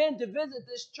hasn't been to visit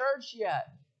this church yet.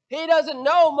 He doesn't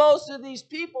know most of these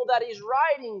people that he's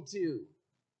writing to.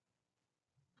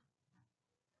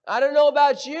 I don't know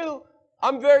about you.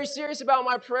 I'm very serious about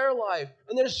my prayer life.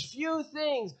 And there's few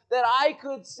things that I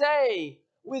could say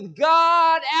with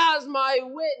God as my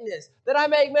witness that I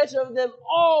make mention of them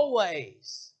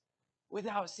always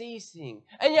without ceasing.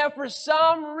 And yet for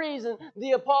some reason,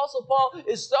 the Apostle Paul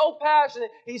is so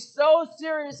passionate, he's so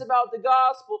serious about the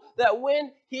gospel that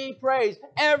when he prays,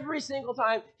 every single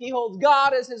time he holds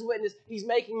God as his witness, he's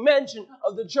making mention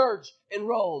of the church in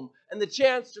Rome and the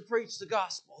chance to preach the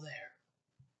gospel there.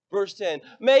 Verse 10,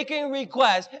 "Making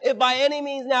request, if by any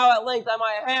means now at length I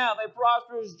might have a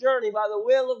prosperous journey by the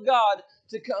will of God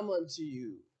to come unto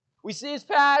you." We see his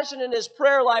passion in his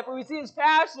prayer life, but we see his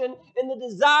passion in the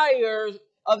desires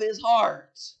of his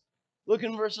heart. Look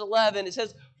in verse 11. It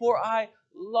says, "For I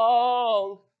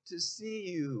long to see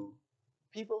you."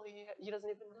 People he doesn't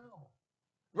even know.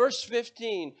 Verse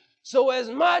 15. "So as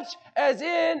much as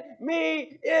in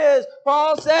me is,"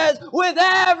 Paul says, "with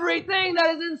everything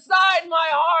that is inside my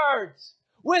heart,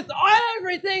 with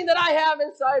everything that I have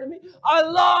inside of me, I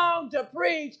long to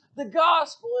preach the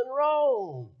gospel in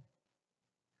Rome."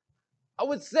 I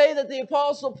would say that the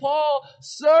Apostle Paul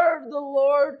served the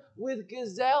Lord with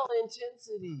gazelle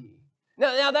intensity.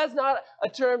 Now that's not a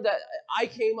term that I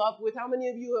came up with. How many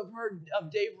of you have heard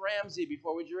of Dave Ramsey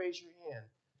before? Would you raise your hand?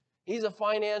 He's a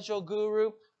financial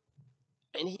guru,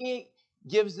 and he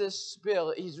gives this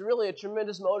spiel. He's really a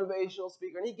tremendous motivational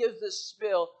speaker, and he gives this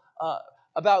spiel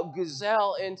about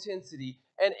gazelle intensity.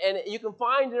 And you can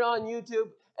find it on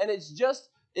YouTube, and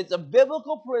it's a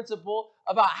biblical principle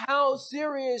about how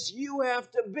serious you have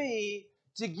to be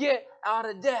to get out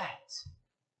of debt.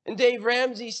 And Dave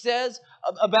Ramsey says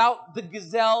about the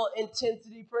gazelle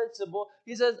intensity principle,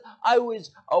 he says, "I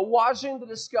was watching the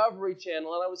Discovery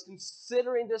Channel and I was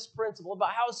considering this principle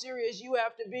about how serious you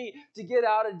have to be to get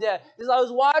out of debt." He says, "I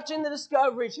was watching the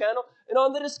Discovery Channel, and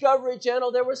on the Discovery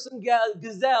Channel there were some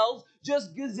gazelles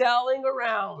just gazelling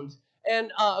around.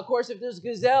 And of course, if there's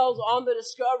gazelles on the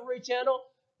Discovery Channel,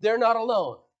 they're not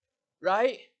alone,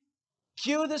 right?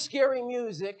 Cue the scary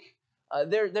music.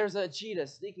 There's a cheetah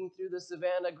sneaking through the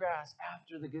savanna grass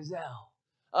after the gazelle.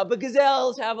 But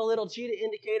gazelles have a little cheetah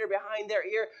indicator behind their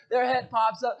ear. Their head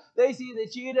pops up. They see the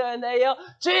cheetah and they yell,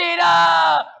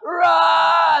 'Cheetah,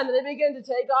 run!' And they begin to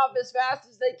take off as fast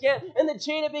as they can. And the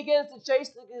cheetah begins to chase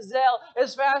the gazelle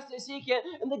as fast as he can.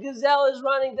 And the gazelle is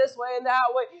running this way and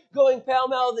that way, going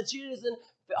pell-mell. The cheetah's in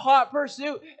hot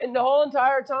pursuit, and the whole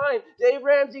entire time, Dave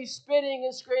Ramsey's spitting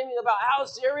and screaming about how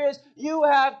serious you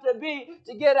have to be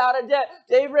to get out of debt.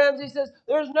 Dave Ramsey says,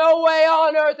 there's no way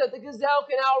on earth that the gazelle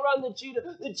can outrun the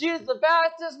cheetah. The cheetah's the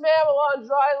fastest mammal on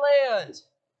dry land.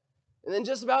 And then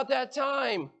just about that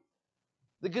time,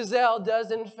 the gazelle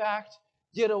does in fact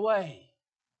get away.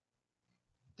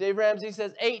 Dave Ramsey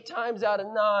says 8 times out of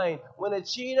 9, when a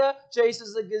cheetah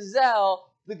chases a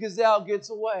gazelle, the gazelle gets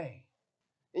away.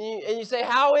 And you say,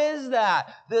 how is that?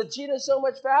 The cheetah is so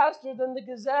much faster than the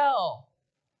gazelle.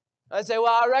 I say,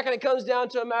 well, I reckon it comes down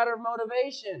to a matter of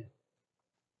motivation.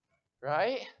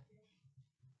 Right?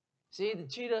 See, the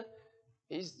cheetah,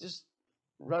 he's just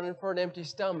running for an empty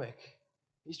stomach.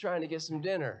 He's trying to get some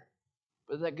dinner.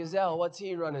 But that gazelle, what's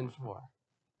he running for?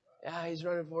 Yeah, he's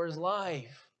running for his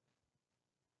life.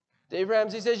 Dave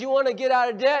Ramsey says, you want to get out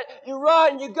of debt? You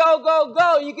run, you go, go,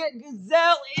 go. You get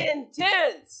gazelle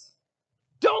intense.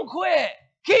 Don't quit.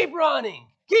 Keep running.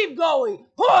 Keep going.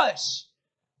 Push.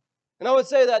 And I would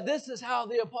say that this is how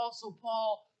the Apostle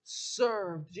Paul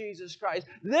served Jesus Christ.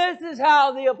 This is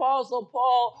how the Apostle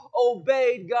Paul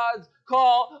obeyed God's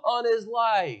call on his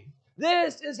life.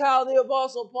 This is how the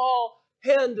Apostle Paul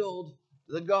handled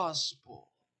the gospel.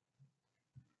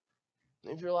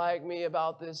 If you're like me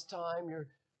about this time, you're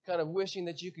kind of wishing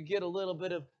that you could get a little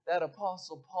bit of that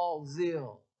Apostle Paul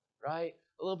zeal, right?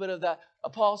 A little bit of that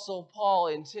Apostle Paul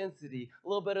intensity, a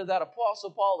little bit of that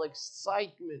Apostle Paul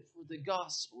excitement for the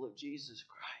gospel of Jesus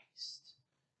Christ.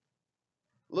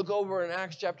 Look over in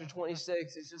Acts chapter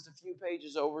 26. It's just a few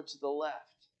pages over to the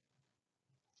left.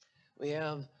 We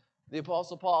have the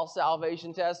Apostle Paul's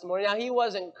salvation testimony. Now, he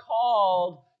wasn't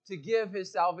called to give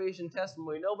his salvation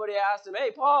testimony. Nobody asked him,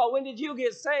 hey, Paul, when did you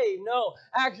get saved? No,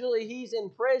 actually, he's in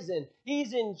prison.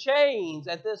 He's in chains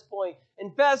at this point.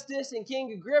 And Festus and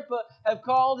King Agrippa have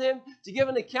called him to give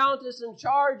an account of some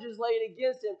charges laid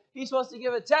against him. He's supposed to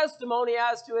give a testimony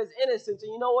as to his innocence.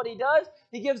 And you know what he does?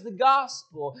 He gives the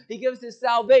gospel. He gives his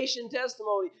salvation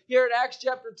testimony. Here in Acts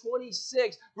chapter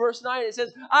 26, verse 9, it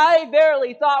says, I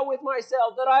verily thought with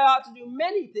myself that I ought to do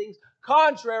many things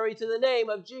contrary to the name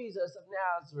of Jesus of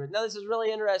Nazareth. Now, this is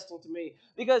really interesting to me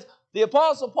because the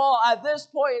Apostle Paul, at this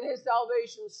point in his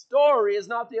salvation story, is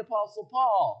not the Apostle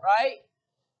Paul, right?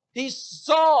 He's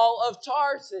Saul of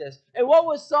Tarsus. And what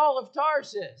was Saul of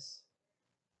Tarsus?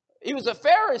 He was a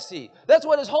Pharisee. That's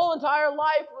what his whole entire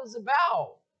life was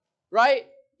about, right?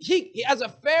 He as a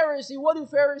Pharisee, what do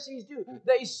Pharisees do?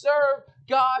 They serve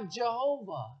God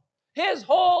Jehovah. His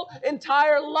whole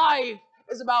entire life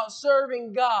is about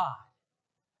serving God.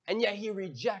 And yet he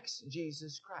rejects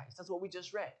Jesus Christ. That's what we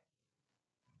just read.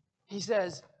 He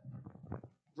says,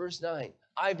 verse 9,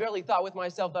 I verily thought with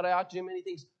myself that I ought to do many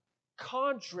things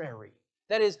contrary,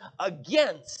 that is,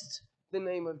 against the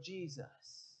name of Jesus.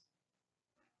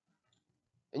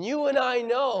 And you and I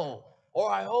know,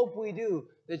 or I hope we do,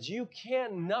 that you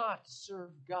cannot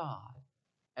serve God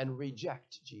and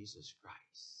reject Jesus Christ.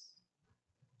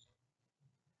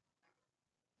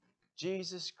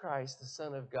 Jesus Christ, the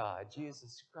Son of God,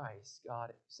 Jesus Christ,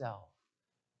 God Himself,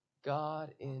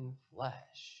 God in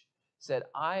flesh, said,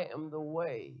 I am the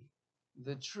way,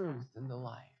 the truth, and the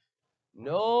life.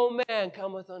 No man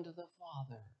cometh unto the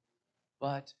Father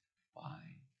but by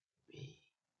me.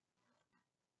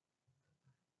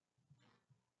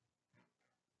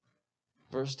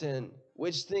 Verse 10,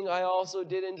 which thing I also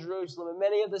did in Jerusalem, and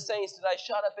many of the saints did I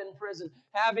shut up in prison,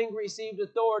 having received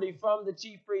authority from the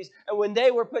chief priests. And when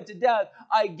they were put to death,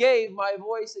 I gave my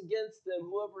voice against them.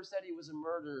 Whoever said he was a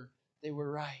murderer, they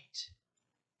were right.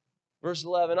 Verse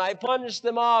 11, I punished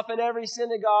them off in every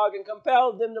synagogue and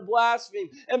compelled them to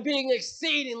blaspheme. And being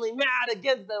exceedingly mad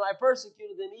against them, I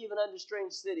persecuted them even unto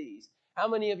strange cities. How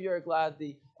many of you are glad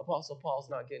the Apostle Paul's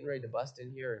not getting ready to bust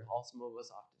in here and haul some of us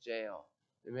off to jail?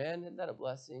 Amen? Isn't that a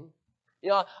blessing? You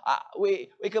know, we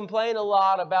complain a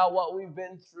lot about what we've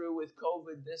been through with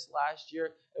COVID this last year,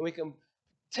 and we can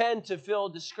tend to feel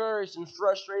discouraged and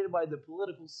frustrated by the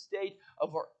political state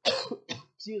of our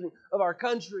of our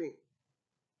country.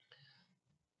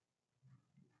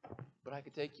 But I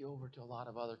could take you over to a lot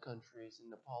of other countries,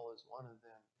 and Nepal is one of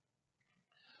them,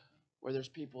 where there's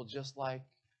people just like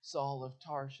Saul of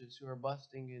Tarsus who are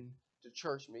busting into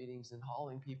church meetings and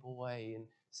hauling people away and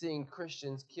seeing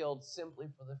Christians killed simply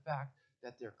for the fact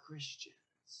that they're Christians.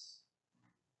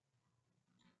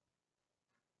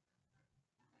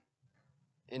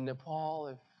 In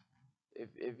Nepal,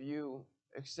 if you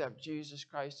accept Jesus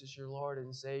Christ as your Lord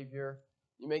and Savior,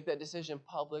 you make that decision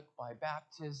public by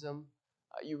baptism.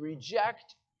 You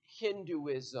reject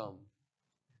Hinduism.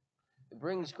 It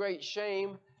brings great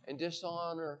shame and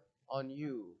dishonor on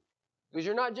you. Because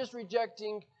you're not just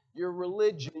rejecting your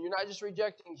religion. You're not just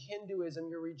rejecting Hinduism.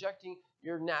 You're rejecting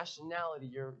your nationality,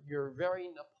 your very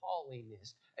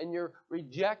Nepaliness. And you're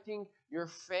rejecting your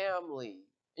family.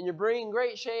 And you're bringing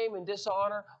great shame and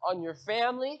dishonor on your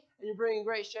family. And you're bringing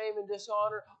great shame and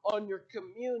dishonor on your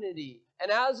community.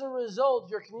 And as a result,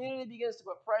 your community begins to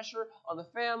put pressure on the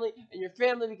family. And your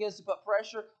family begins to put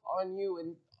pressure on you.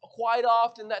 And quite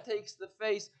often that takes the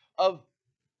face of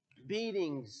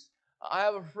beatings. I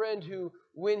have a friend who,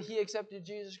 when he accepted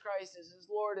Jesus Christ as his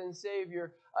Lord and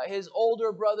Savior, his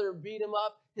older brother beat him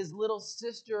up. His little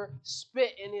sister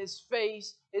spit in his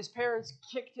face. His parents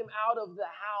kicked him out of the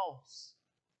house.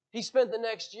 He spent the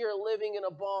next year living in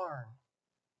a barn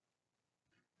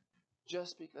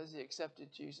just because he accepted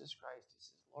Jesus Christ as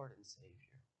his Lord and Savior.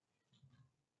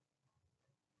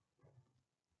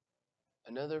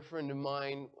 Another friend of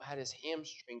mine had his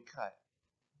hamstring cut.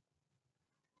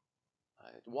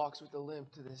 Walks with a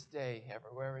limp to this day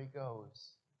everywhere he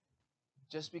goes.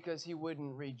 just because he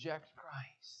wouldn't reject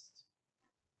Christ.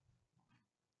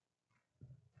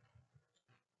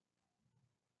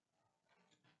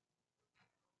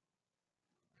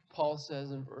 Paul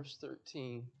says in verse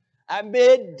 13, "At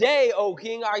midday, O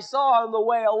king, I saw on the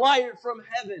way a light from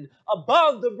heaven,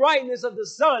 above the brightness of the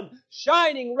sun,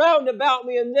 shining round about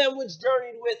me and them which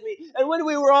journeyed with me. And when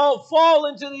we were all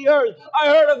fallen to the earth, I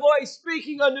heard a voice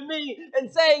speaking unto me,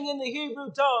 and saying in the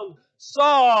Hebrew tongue,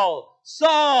 Saul,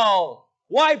 Saul,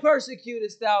 why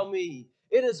persecutest thou me?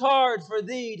 It is hard for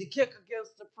thee to kick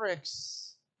against the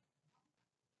pricks."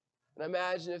 And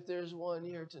imagine if there's one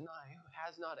here tonight who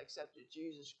has not accepted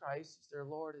Jesus Christ as their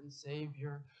Lord and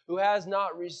Savior, who has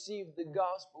not received the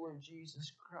gospel of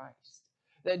Jesus Christ,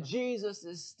 that Jesus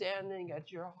is standing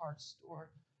at your heart's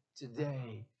door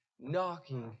today,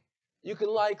 knocking. You can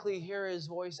likely hear his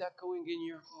voice echoing in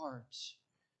your heart.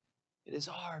 It is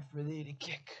hard for thee to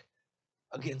kick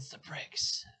against the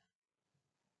pricks.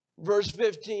 Verse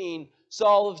 15,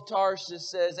 Saul of Tarsus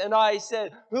says, "And I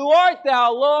said, Who art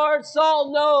thou, Lord?"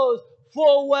 Saul knows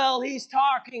full well he's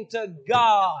talking to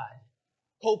God,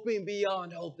 hoping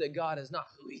beyond hope that God is not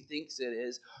who he thinks it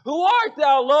is. "Who art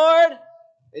thou, Lord?"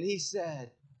 And he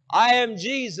said, "I am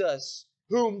Jesus,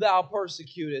 whom thou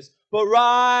persecutest. But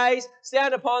rise,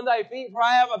 stand upon thy feet, for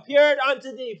I have appeared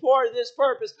unto thee for this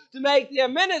purpose, to make thee a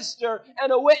minister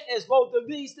and a witness both of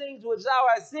these things which thou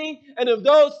hast seen, and of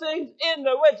those things in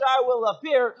the which I will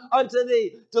appear unto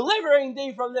thee, delivering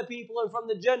thee from the people and from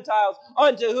the Gentiles,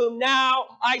 unto whom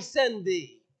now I send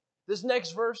thee." This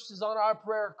next verse is on our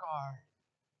prayer card.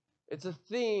 It's a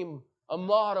theme, a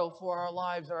motto for our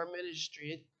lives and our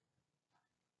ministry. It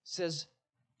says,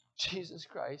 Jesus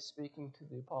Christ speaking to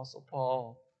the Apostle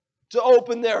Paul, to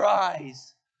open their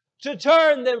eyes, to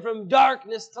turn them from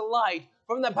darkness to light,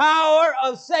 from the power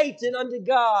of Satan unto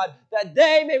God, that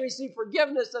they may receive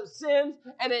forgiveness of sins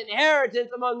and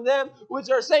inheritance among them which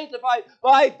are sanctified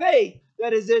by faith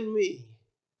that is in me.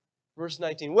 Verse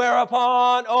 19,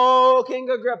 "Whereupon, O King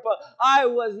Agrippa, I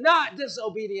was not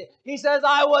disobedient." He says,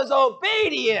 "I was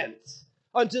obedient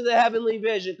unto the heavenly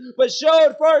vision, but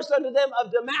showed first unto them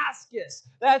of Damascus,"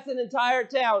 that's an entire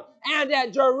town, "and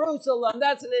at Jerusalem,"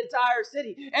 that's an entire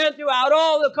city, "and throughout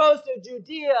all the coast of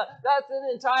Judea," that's an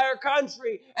entire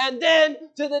country, "and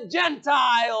then to the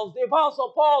Gentiles." The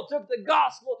Apostle Paul took the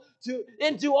gospel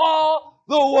into all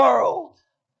the world,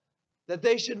 that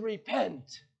they should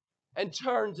repent and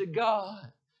turn to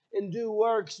God and do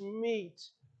works meet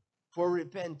for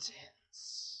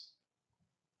repentance.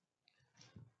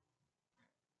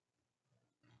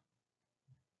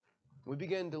 We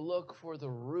begin to look for the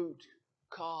root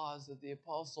cause of the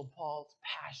Apostle Paul's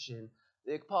passion,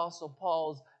 the Apostle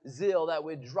Paul's zeal that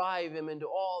would drive him into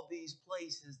all these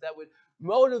places, that would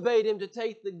motivate him to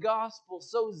take the gospel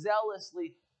so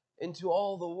zealously into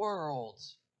all the world.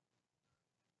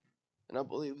 And I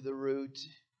believe the root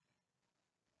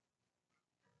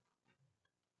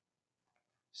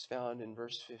is found in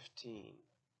verse 15,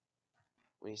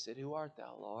 when he said, "Who art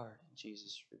thou, Lord?" And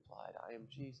Jesus replied, "I am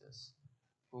Jesus,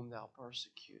 whom thou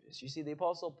persecutest." You see, the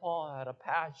Apostle Paul had a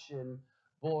passion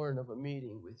born of a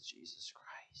meeting with Jesus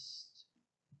Christ.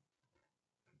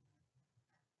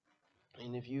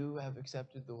 And if you have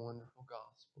accepted the wonderful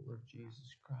gospel of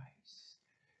Jesus Christ,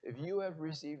 if you have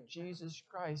received Jesus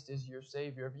Christ as your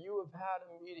Savior, if you have had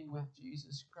a meeting with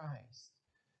Jesus Christ,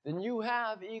 then you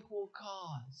have equal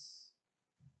cause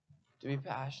to be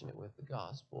passionate with the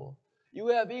gospel. You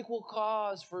have equal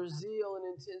cause for zeal and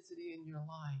intensity in your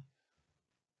life.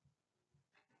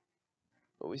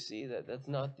 But we see that that's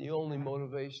not the only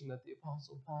motivation that the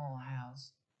Apostle Paul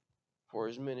has for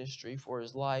his ministry, for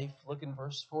his life. Look in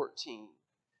verse 14.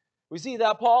 We see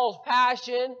that Paul's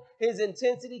passion, his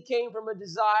intensity, came from a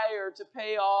desire to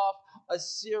pay off a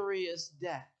serious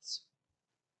debt.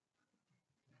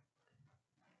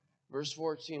 Verse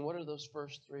 14, what are those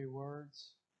first three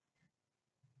words?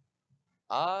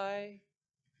 I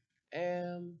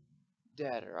am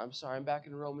debtor. I'm back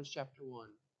in Romans chapter 1,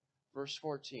 verse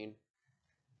 14.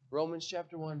 Romans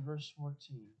chapter 1, verse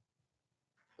 14.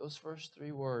 Those first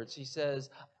three words. He says,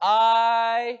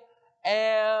 I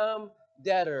am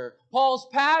debtor. Paul's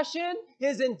passion,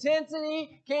 his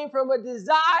intensity, came from a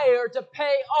desire to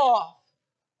pay off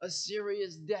a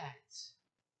serious debt.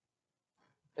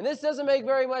 And this doesn't make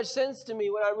very much sense to me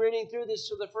when I'm reading through this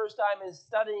for the first time and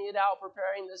studying it out,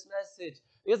 preparing this message.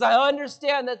 Because I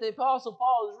understand that the Apostle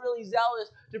Paul is really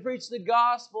zealous to preach the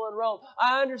gospel in Rome.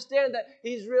 I understand that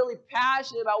he's really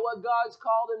passionate about what God's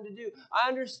called him to do. I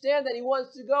understand that he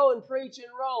wants to go and preach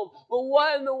in Rome. But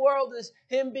what in the world does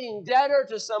him being debtor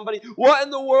to somebody, what in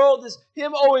the world does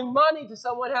him owing money to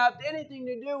someone have anything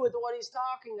to do with what he's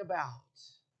talking about?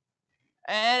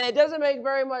 And it doesn't make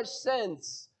very much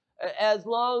sense as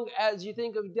long as you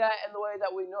think of debt in the way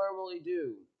that we normally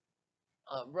do.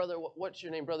 Brother, what's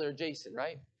your name? Brother Jason,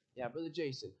 right? Yeah, Brother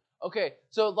Jason. Okay,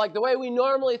 so like the way we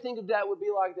normally think of debt would be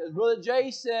like this. Brother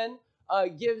Jason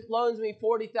loans me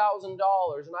 $40,000 and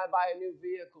I buy a new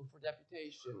vehicle for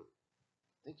deputation.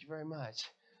 Thank you very much.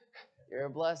 You're a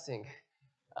blessing.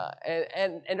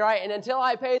 And until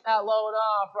I pay that loan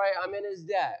off, right, I'm in his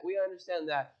debt. We understand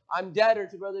that. I'm debtor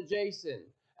to Brother Jason.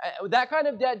 That kind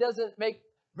of debt doesn't make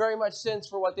very much sense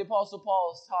for what the Apostle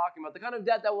Paul is talking about. The kind of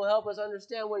debt that will help us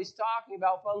understand what he's talking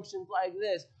about functions like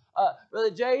this.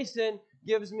 Brother Jason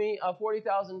gives me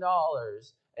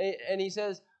 $40,000, and he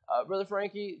says, Brother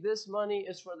Frankie, this money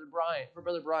is for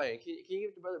Brother Brian. Can you give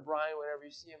it to Brother Brian whenever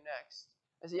you see him next?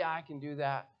 I say, yeah, I can do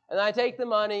that. And I take the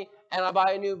money and I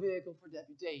buy a new vehicle for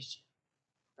deputation,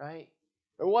 right?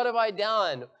 Or what have I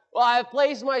done? Well, I have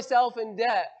placed myself in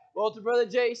debt, both to Brother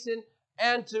Jason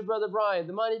and to Brother Brian.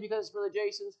 The money because it's Brother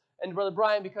Jason's, and Brother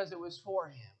Brian because it was for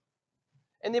him.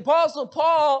 And the Apostle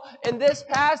Paul, in this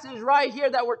passage right here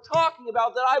that we're talking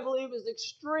about, that I believe is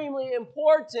extremely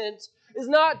important, is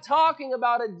not talking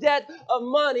about a debt of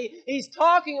money. He's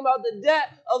talking about the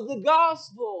debt of the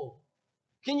gospel.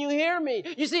 Can you hear me?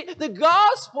 You see, the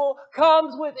gospel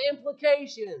comes with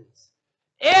implications.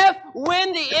 If,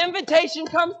 when the invitation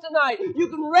comes tonight, you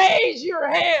can raise your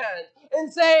hand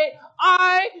and say,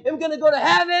 I am going to go to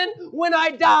heaven when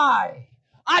I die.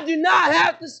 I do not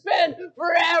have to spend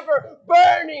forever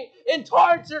burning in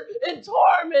torture and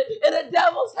torment in a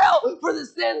devil's hell for the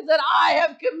sins that I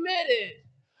have committed.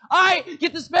 I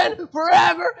get to spend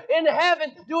forever in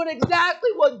heaven doing exactly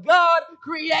what God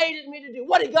created me to do.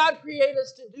 What did God create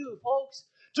us to do, folks?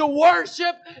 To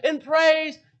worship and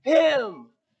praise Him.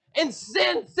 And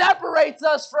sin separates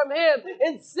us from Him.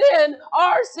 And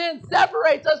our sin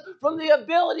separates us from the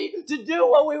ability to do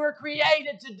what we were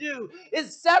created to do. It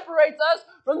separates us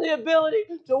from the ability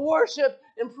to worship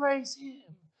and praise Him.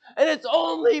 And it's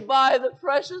only by the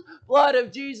precious blood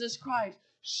of Jesus Christ,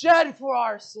 shed for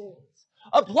our sins,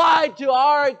 applied to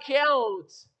our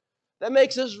account, that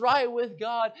makes us right with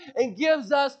God and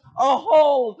gives us a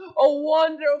home, a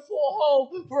wonderful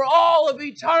home for all of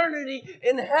eternity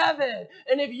in heaven.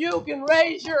 And if you can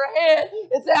raise your hand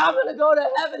and say, I'm going to go to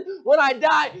heaven when I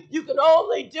die, you can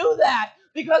only do that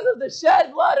because of the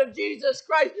shed blood of Jesus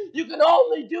Christ. You can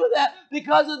only do that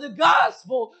because of the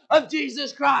gospel of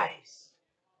Jesus Christ.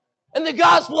 And the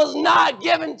gospel is not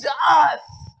given to us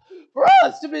for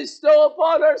us to bestow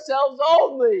upon ourselves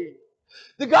only.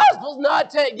 The gospel is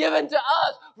not given to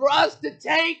us for us to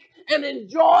take and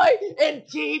enjoy and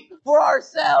keep for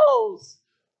ourselves.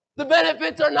 The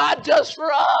benefits are not just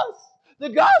for us. The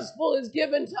gospel is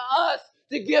given to us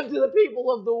to give to the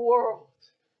people of the world.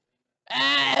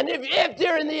 And if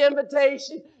during the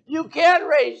invitation you can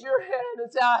raise your hand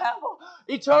and say, I have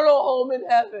an eternal home in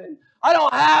heaven. I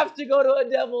don't have to go to a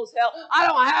devil's hell. I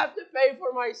don't have to pay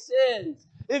for my sins.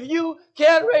 If you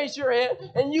can raise your hand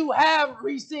and you have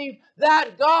received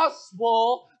that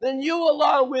gospel, then you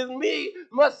along with me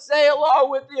must say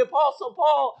along with the Apostle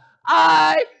Paul,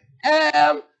 I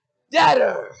am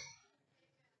debtor.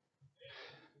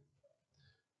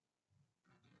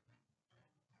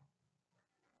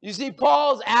 You see,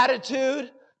 Paul's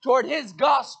attitude toward his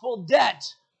gospel debt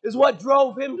is what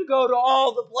drove him to go to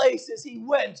all the places he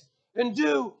went and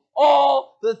do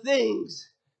all the things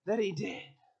that he did.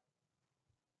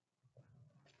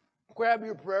 Grab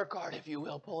your prayer card, if you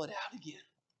will. Pull it out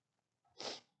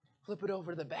again. Flip it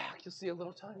over to the back. You'll see a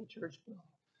little tiny church building.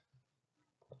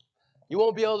 You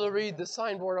won't be able to read the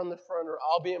signboard on the front, or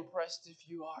I'll be impressed if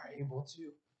you are able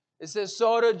to. It says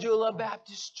Sodajula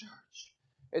Baptist Church.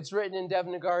 It's written in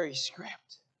Devanagari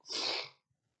script.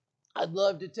 I'd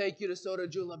love to take you to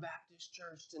Sodajula Baptist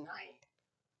Church tonight.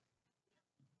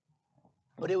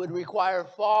 But it would require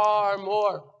far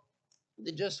more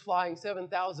than just flying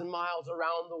 7,000 miles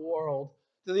around the world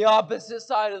to the opposite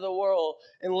side of the world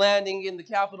and landing in the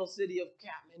capital city of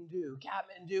Kathmandu.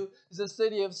 Kathmandu is a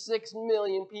city of 6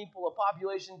 million people, a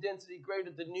population density greater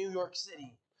than New York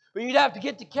City. But you'd have to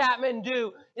get to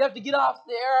Kathmandu, you have to get off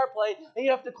the airplane, and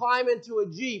you have to climb into a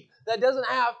Jeep that doesn't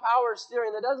have power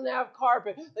steering, that doesn't have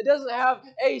carpet, that doesn't have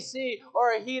AC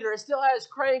or a heater. It still has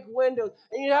crank windows,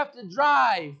 and you have to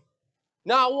drive.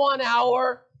 Not 1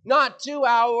 hour, not 2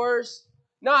 hours,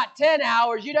 not 10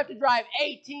 hours. You'd have to drive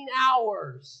 18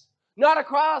 hours. Not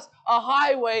across a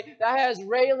highway that has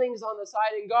railings on the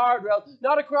side and guardrails.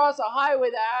 Not across a highway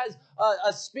that has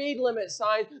a speed limit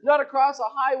sign. Not across a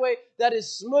highway that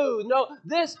is smooth. No,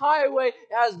 this highway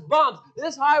has bumps.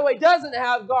 This highway doesn't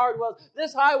have guardrails.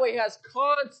 This highway has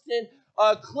constant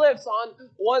cliffs on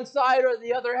one side or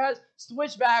the other. It has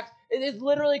switchbacks. It is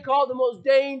literally called the most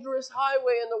dangerous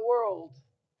highway in the world.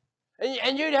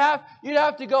 And you'd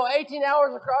have to go 18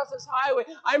 hours across this highway.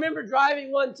 I remember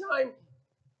driving one time,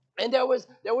 and there was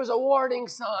a warning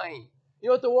sign. You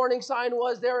know what the warning sign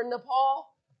was there in Nepal?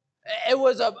 It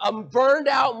was a burned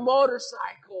out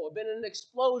motorcycle. It had been an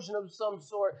explosion of some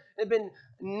sort. It had been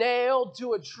nailed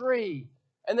to a tree.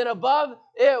 And then above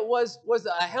it was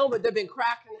a helmet that had been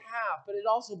cracked in half, but it had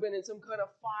also been in some kind of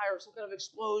fire, some kind of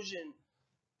explosion.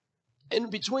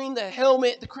 And between the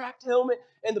helmet, the cracked helmet,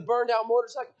 and the burned out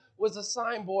motorcycle was a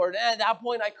signboard. And at that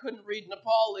point, I couldn't read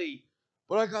Nepali,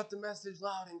 but I got the message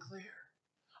loud and clear.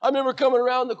 I remember coming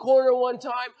around the corner one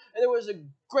time, and there was a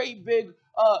great big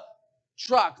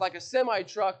truck, like a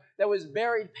semi-truck, that was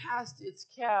buried past its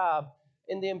cab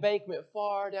in the embankment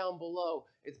far down below.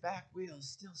 Its back wheels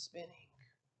still spinning.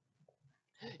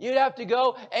 You'd have to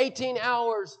go 18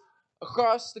 hours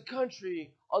across the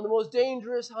country on the most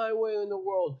dangerous highway in the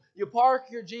world. You park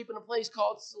your Jeep in a place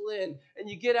called Salin, and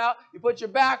you get out, you put your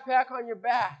backpack on your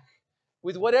back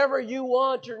with whatever you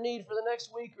want or need for the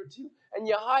next week or two, and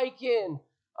you hike in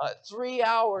 3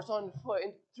 hours on foot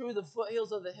through the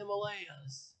foothills of the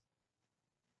Himalayas.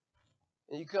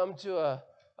 And you come to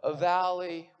a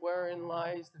valley wherein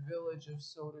lies the village of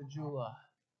Sodajula,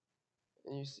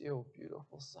 and you see a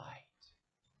beautiful sight.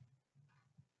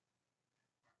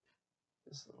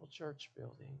 This little church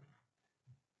building.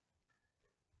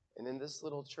 And in this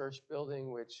little church building,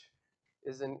 which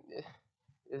isn't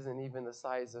even the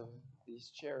size of these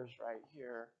chairs right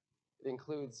here, it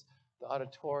includes the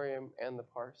auditorium and the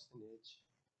parsonage.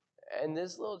 And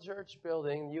this little church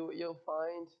building, you'll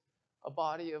find a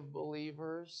body of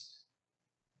believers,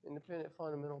 independent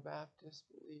fundamental Baptist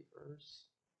believers,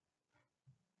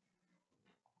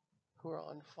 who are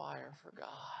on fire for God.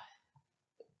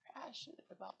 Passionate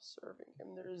about serving Him.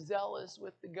 They're zealous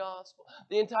with the gospel.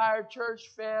 The entire church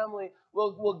family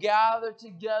will gather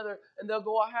together, and they'll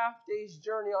go a half-day's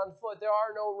journey on foot. There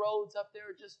are no roads up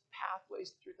there, just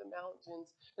pathways through the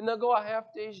mountains. And they'll go a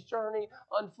half-day's journey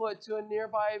on foot to a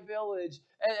nearby village,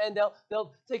 and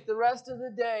they'll take the rest of the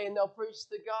day, and they'll preach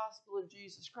the gospel of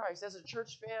Jesus Christ as a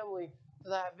church family to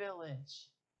that village.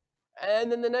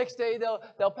 And then the next day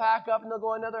they'll pack up and they'll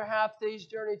go another half-day's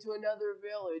journey to another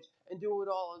village and do it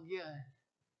all again.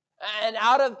 And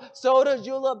out of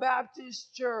Sodajula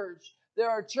Baptist Church, there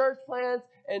are church plants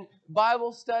and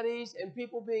Bible studies and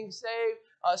people being saved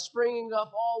springing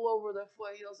up all over the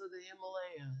foothills of the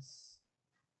Himalayas.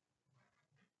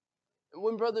 And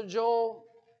when Brother Joel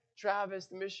Travis,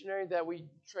 the missionary that we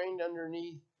trained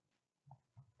underneath,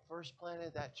 first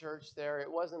planted that church there,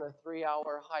 it wasn't a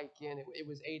 3-hour hike in. It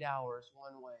was 8 hours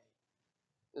one way.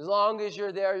 As long as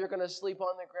you're there, you're going to sleep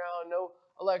on the ground. No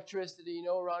electricity,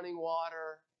 no running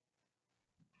water.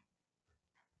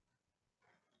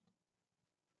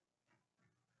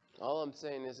 All I'm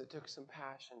saying is it took some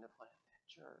passion to plant that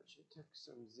church. It took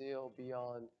some zeal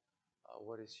beyond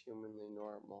what is humanly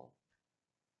normal.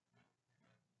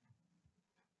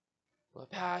 Well,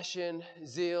 passion,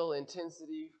 zeal,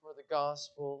 intensity for the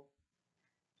gospel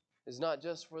is not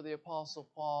just for the Apostle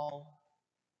Paul.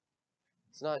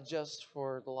 It's not just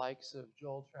for the likes of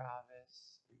Joel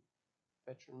Travis,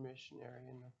 veteran missionary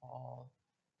in Nepal.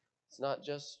 It's not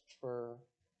just for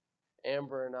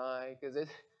Amber and I, because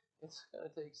it's going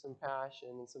to take some passion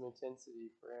and some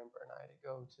intensity for Amber and I to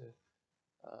go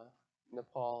to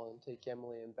Nepal and take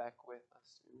Emily and Beck with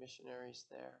us to be missionaries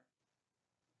there.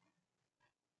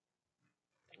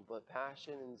 But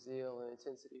passion and zeal and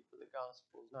intensity for the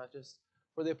gospel is not just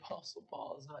for the Apostle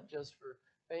Paul. It's not just for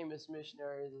famous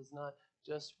missionaries. It's not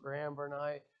just for Amber and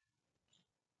I.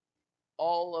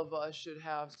 All of us should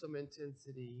have some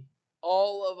intensity.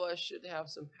 All of us should have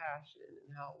some passion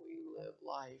in how we live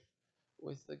life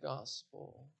with the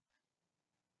gospel.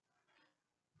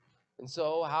 And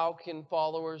so, how can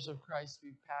followers of Christ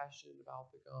be passionate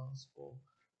about the gospel?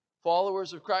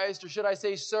 Followers of Christ, or should I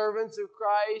say servants of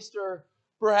Christ, or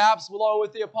perhaps along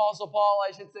with the Apostle Paul,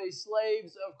 I should say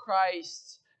slaves of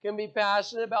Christ, can be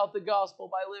passionate about the gospel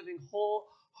by living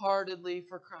wholeheartedly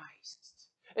for Christ.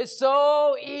 It's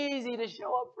so easy to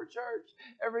show up for church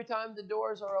every time the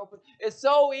doors are open. It's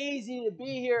so easy to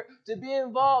be here, to be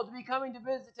involved, to be coming to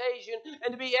visitation,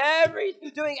 and to be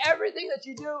doing everything that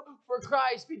you do for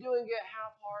Christ, be doing it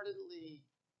half-heartedly.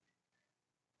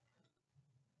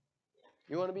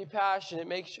 You want to be passionate,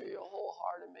 make sure you're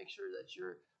wholehearted, make sure that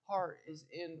your heart is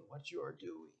in what you are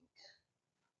doing.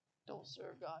 Don't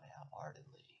serve God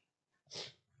half-heartedly.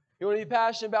 You want to be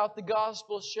passionate about the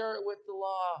gospel, share it with the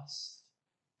lost.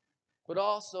 But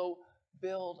also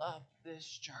build up this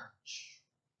church.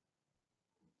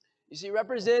 You see,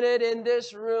 represented in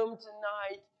this room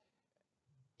tonight,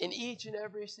 in each and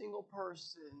every single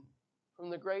person, from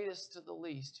the greatest to the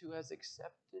least, who has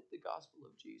accepted the gospel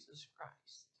of Jesus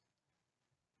Christ,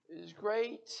 is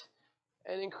great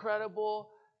and incredible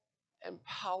and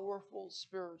powerful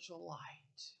spiritual light.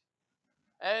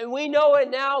 And we know it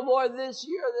now more this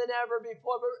year than ever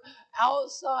before. But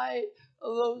outside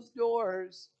of those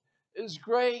doors is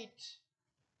great,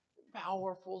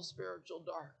 powerful spiritual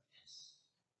darkness.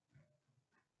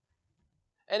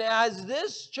 And as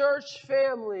this church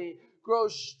family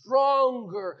grows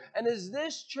stronger, and as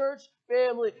this church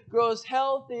family grows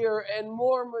healthier and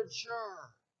more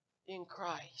mature in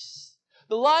Christ,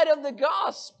 the light of the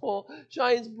gospel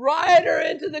shines brighter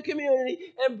into the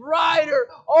community and brighter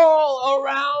all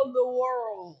around the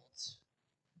world.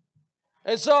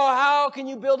 And so how can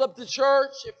you build up the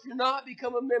church if you're not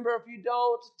become a member, if you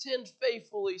don't attend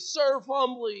faithfully, serve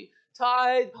humbly,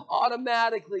 tithe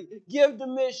automatically, give to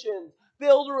missions,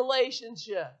 build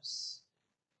relationships?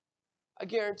 I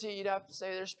guarantee you'd have to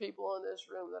say there's people in this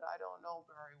room that I don't know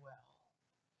very well.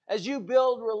 As you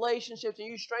build relationships and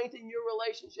you strengthen your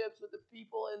relationships with the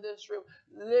people in this room,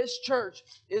 this church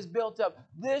is built up.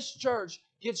 This church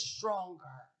gets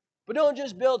stronger. But don't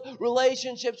just build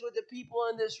relationships with the people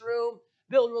in this room.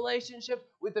 Build relationships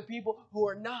with the people who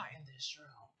are not in this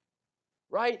room.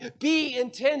 Right? Be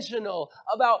intentional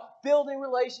about building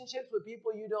relationships with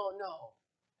people you don't know.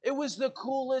 It was the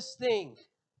coolest thing.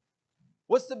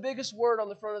 What's the biggest word on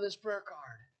the front of this prayer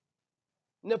card?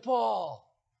 Nepal.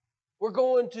 We're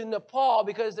going to Nepal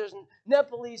because there's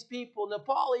Nepalese people,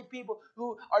 Nepali people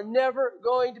who are never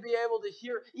going to be able to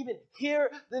even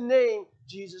hear the name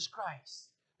Jesus Christ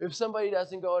if somebody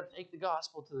doesn't go and take the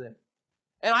gospel to them.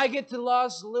 And I get to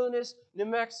Los Lunas, New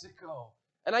Mexico,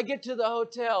 and I get to the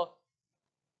hotel,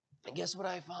 and guess what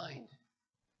I find?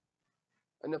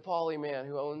 A Nepali man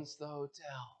who owns the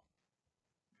hotel.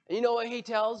 And you know what he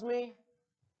tells me?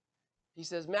 He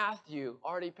says, Matthew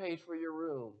already paid for your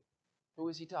room. Who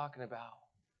is he talking about?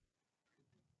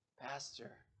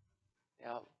 Pastor.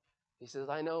 Yeah. He says,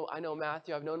 I know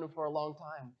Matthew. I've known him for a long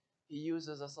time. He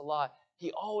uses us a lot.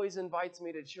 He always invites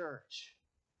me to church.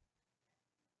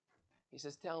 He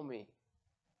says, tell me,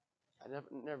 I've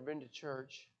never been to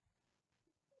church.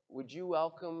 Would you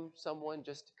welcome someone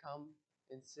just to come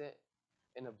and sit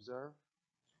and observe?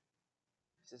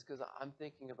 He says, because I'm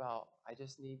thinking about, I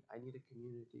need a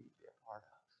community to be a part of.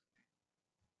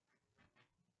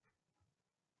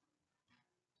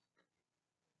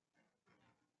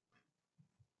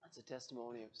 That's a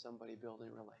testimony of somebody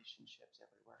building relationships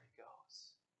everywhere he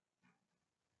goes,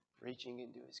 reaching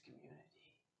into his community.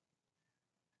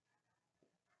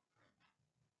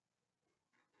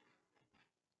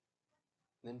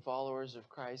 Then followers of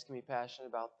Christ can be passionate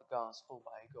about the gospel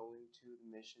by going to the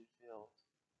mission field.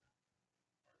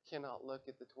 You cannot look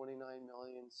at the 29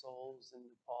 million souls in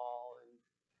Nepal and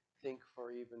think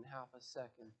for even half a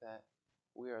second that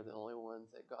we are the only ones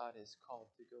that God has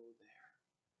called to go there.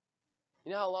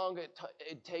 You know how long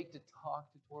it'd take to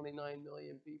talk to 29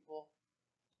 million people?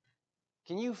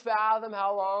 Can you fathom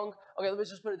how long? Okay, let me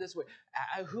just put it this way.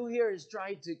 Who here has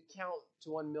tried to count to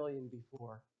 1 million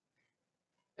before?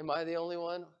 Am I the only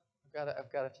one?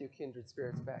 I've got a few kindred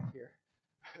spirits back here.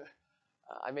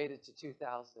 I made it to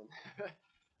 2,000.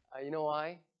 You know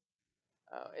why?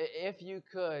 If you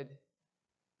could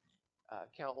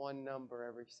count one number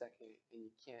every second, and you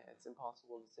can't, it's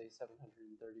impossible to say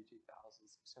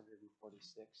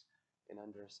 732,646 in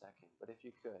under a second. But if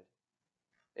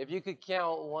you could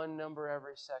count one number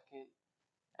every second,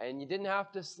 and you didn't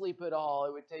have to sleep at all,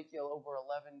 it would take you over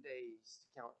 11 days to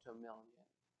count to 1 million.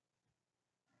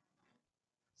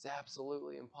 It's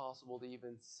absolutely impossible to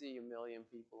even see 1 million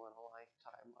people in a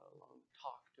lifetime, let alone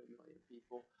talk to 1 million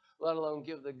people, let alone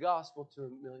give the gospel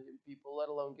to 1 million people, let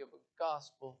alone give a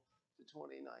gospel to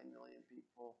 29 million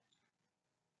people.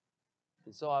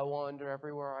 And so I wonder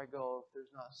everywhere I go if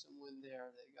there's not someone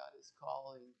there that God is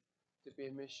calling to be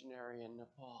a missionary in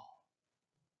Nepal.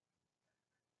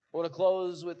 I want to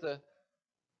close with a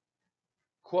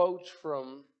quote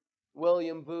from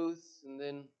William Booth and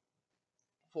then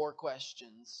 4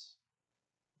 questions.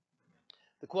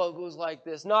 The quote goes like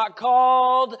this: not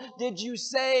called, did you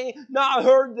say? Not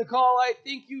heard the call, I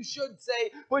think you should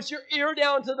say. Put your ear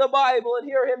down to the Bible and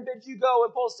hear him bid you go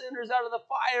and pull sinners out of the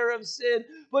fire of sin.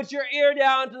 Put your ear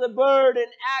down to the burden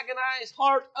and agonized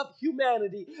heart of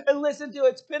humanity and listen to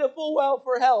its pitiful wail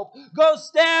for help. Go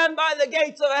stand by the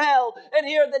gates of hell and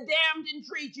hear the damned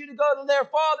entreat you to go to their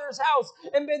Father's house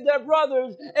and bid their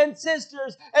brothers and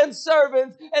sisters and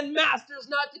servants and masters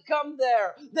not to come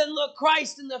there. Then look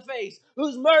Christ in the face, who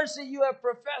whose mercy you have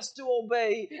professed to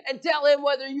obey, and tell him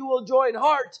whether you will join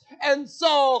heart and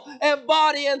soul and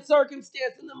body and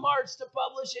circumstance in the march to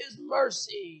publish his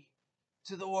mercy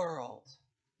to the world.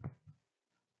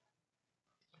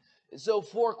 And so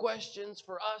 4 questions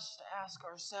for us to ask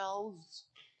ourselves.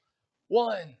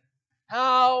 1,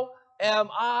 how am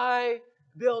I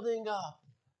building up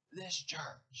this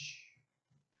church?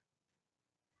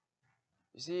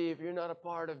 You see, if you're not a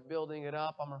part of building it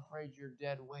up, I'm afraid you're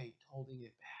dead weight holding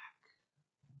it back.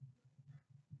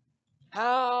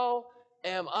 How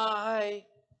am I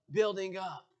building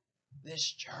up this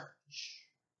church?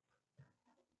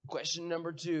 Question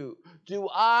number 2, do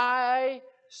I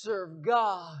serve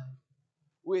God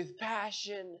with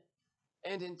passion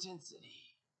and intensity?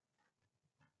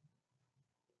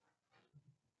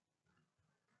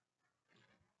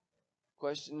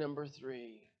 Question number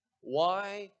 3,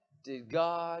 why did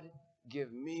God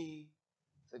give me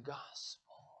the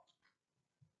gospel?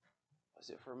 Was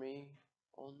it for me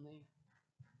only?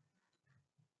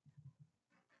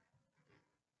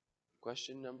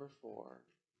 Question number 4,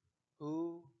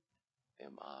 who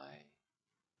am I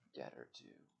debtor to?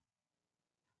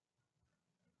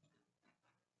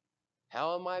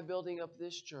 How am I building up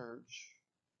this church?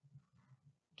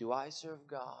 Do I serve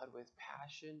God with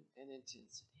passion and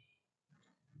intensity?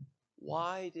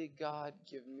 Why did God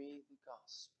give me the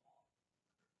gospel?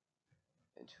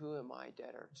 And who am I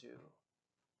debtor to?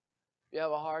 If you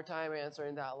have a hard time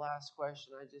answering that last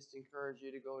question, I just encourage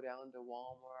you to go down to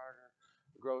Walmart or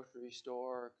a grocery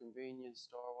store or convenience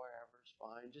store, wherever's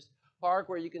fine. Just park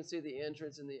where you can see the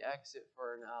entrance and the exit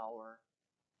for an hour.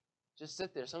 Just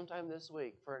sit there sometime this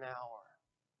week for an hour.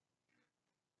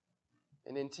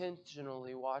 And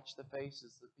intentionally watch the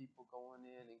faces of people going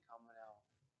in and coming out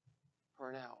for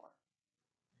an hour.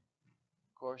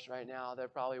 Of course, right now they're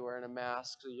probably wearing a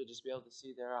mask, so you'll just be able to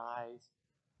see their eyes.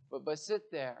 But sit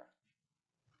there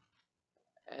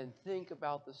and think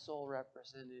about the soul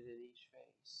represented in each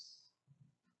face.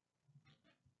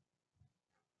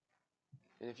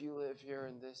 And if you live here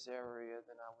in this area,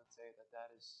 then I would say that that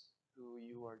is who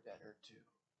you are debtor to.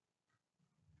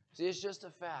 See, it's just a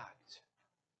fact.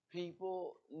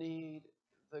 People need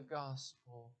the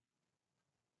gospel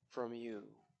from you.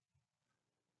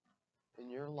 And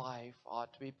your life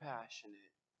ought to be passionate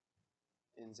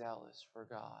and zealous for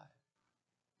God.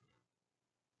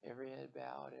 Every head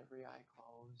bowed, every eye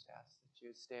closed. Ask that you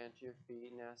would stand to your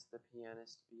feet and ask the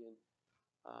pianist to begin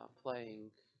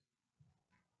playing.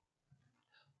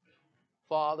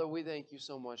 Father, we thank you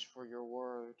so much for your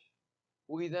word.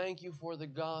 We thank you for the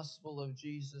gospel of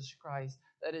Jesus Christ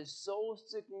that is so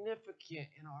significant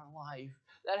in our life,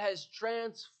 that has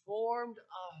transformed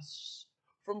us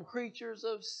from creatures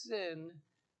of sin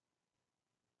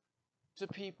to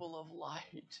people of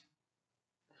light,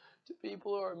 to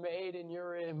people who are made in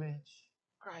your image,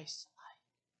 Christ-like.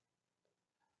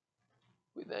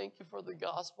 We thank you for the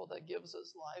gospel that gives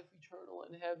us life eternal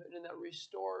in heaven and that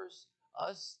restores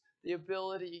us the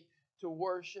ability to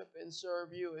worship and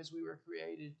serve you as we were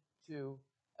created to,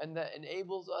 and that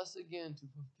enables us again to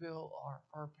fulfill our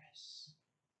purpose.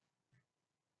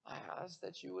 I ask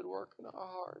that you would work in our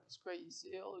hearts great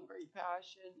zeal and great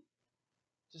passion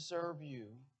to serve you,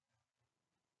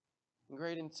 and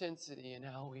great intensity in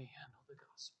how we handle the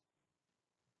gospel.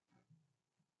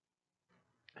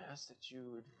 I ask that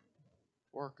you would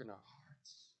work in our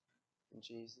hearts. In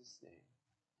Jesus' name.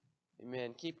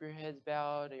 Amen. Keep your heads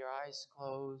bowed, your eyes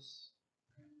closed.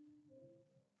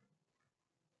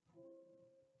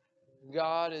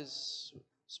 God has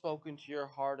spoken to your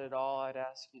heart at all. I'd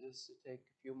ask you just to take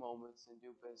a few moments and do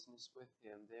business with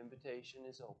Him. The invitation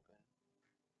is open.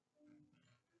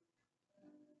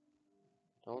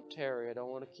 Don't tarry. I don't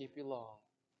want to keep you long.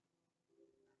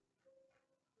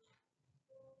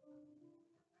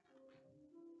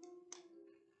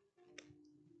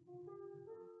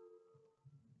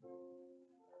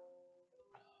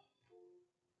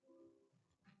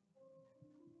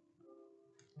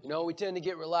 You know, we tend to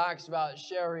get relaxed about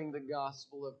sharing the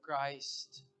gospel of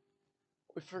Christ.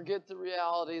 We forget the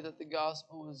reality that the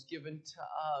gospel was given to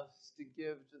us to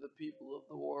give to the people of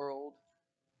the world.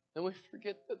 And we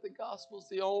forget that the gospel is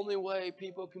the only way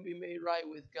people can be made right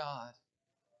with God.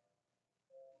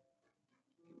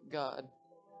 God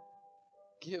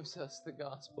gives us the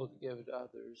gospel to give to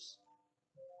others.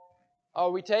 Are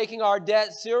we taking our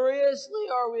debt seriously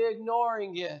or are we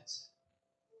ignoring it?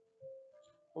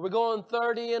 Are we going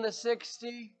 30 and a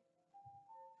 60?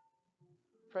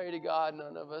 Pray to God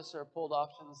none of us are pulled off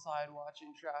to the side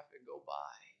watching traffic go by.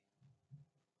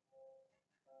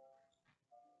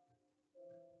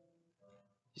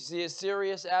 You see, a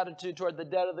serious attitude toward the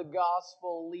debt of the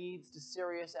gospel leads to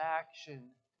serious action.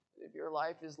 If your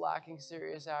life is lacking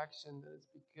serious action, then it's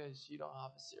because you don't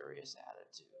have a serious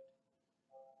attitude.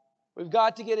 We've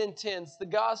got to get intense. The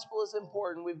gospel is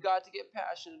important. We've got to get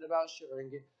passionate about sharing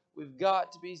it. We've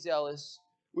got to be zealous.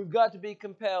 We've got to be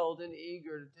compelled and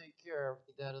eager to take care of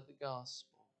the debt of the gospel.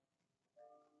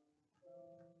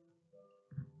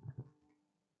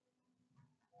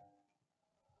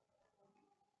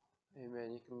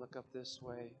 Amen. You can look up this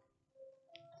way.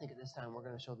 I think at this time we're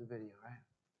going to show the video, right?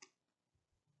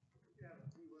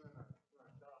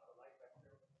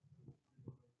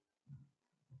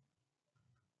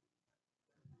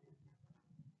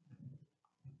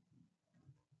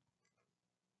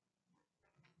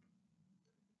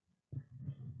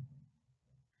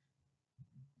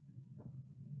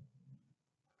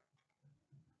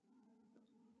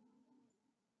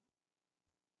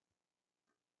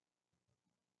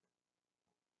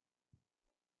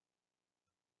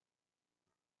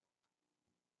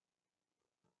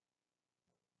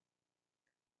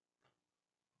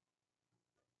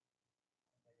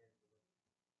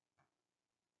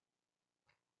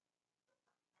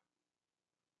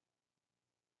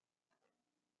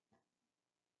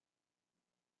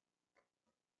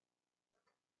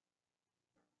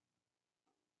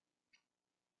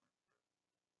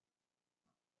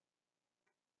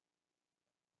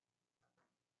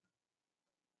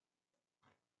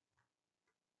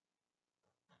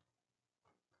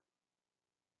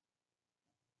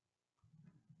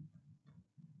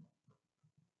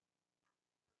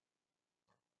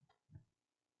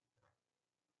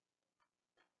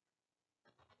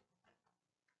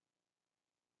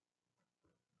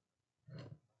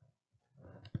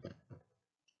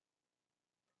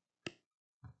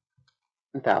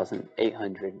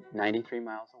 (1,893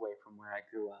 miles away from where I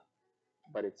grew up,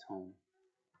 but it's home.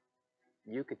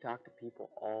 You could talk to people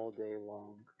all day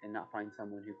long and not find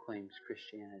someone who claims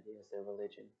Christianity as their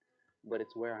religion, but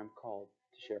it's where I'm called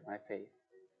to share my faith.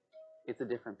 It's a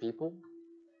different people,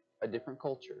 a different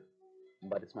culture,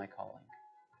 but it's my calling.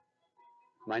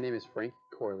 My name is Frank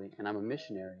Corley, and I'm a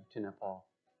missionary to Nepal.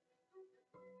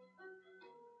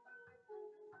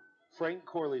 Frank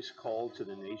Corley's call to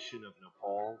the nation of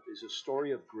Nepal is a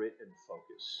story of grit and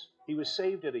focus. He was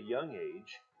saved at a young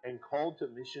age and called to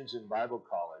missions in Bible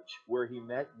college, where he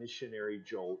met missionary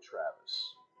Joel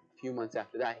Travis. A few months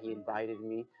after that, he invited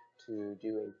me to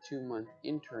do a 2-month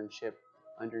internship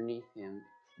underneath him.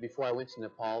 Before I went to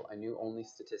Nepal, I knew only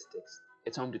statistics.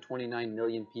 It's home to 29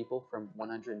 million people from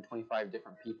 125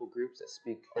 different people groups that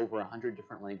speak over 100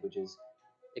 different languages.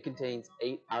 It contains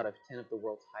 8 out of 10 of the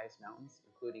world's highest mountains,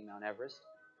 including Mount Everest.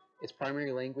 Its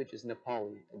primary language is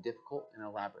Nepali, a difficult and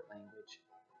elaborate language.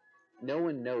 No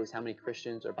one knows how many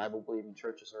Christians or Bible-believing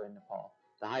churches are in Nepal.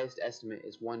 The highest estimate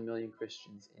is 1 million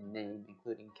Christians in name,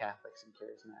 including Catholics and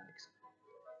Charismatics.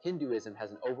 Hinduism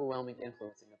has an overwhelming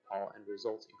influence in Nepal and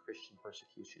results in Christian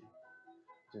persecution.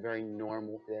 It's very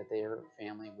normal that their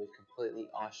family would completely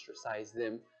ostracize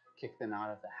them, kick them out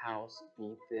of the house,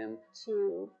 beat them.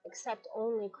 To accept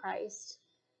only Christ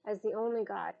as the only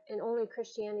God and only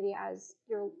Christianity as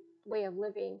your way of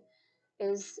living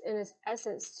is, in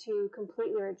essence, to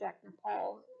completely reject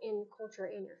Nepal in culture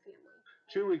and your family.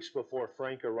 2 weeks before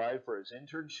Frank arrived for his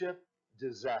internship,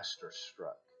 disaster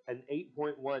struck. An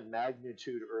 8.1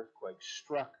 magnitude earthquake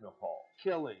struck Nepal,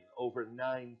 killing over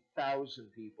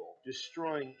 9,000 people,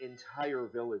 destroying entire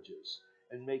villages,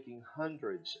 and making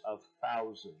hundreds of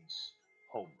thousands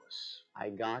homeless. I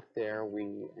got there, we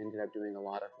ended up doing a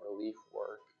lot of relief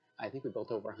work. I think we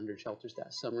built over 100 shelters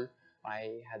that summer.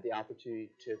 I had the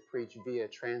opportunity to preach via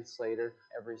translator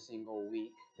every single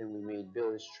week. Then we made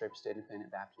village trips to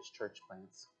Independent Baptist church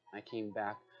plants. I came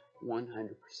back 100%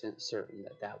 certain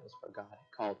that that was where God had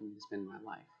called me to spend my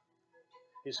life.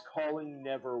 His calling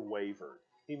never wavered.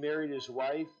 He married his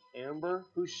wife, Amber,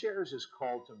 who shares his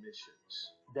call to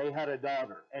missions. They had a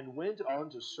daughter and went on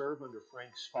to serve under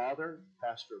Frank's father,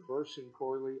 Pastor Burson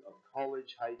Corley of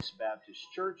College Heights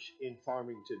Baptist Church in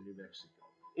Farmington, New Mexico.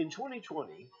 In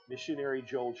 2020, missionary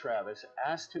Joel Travis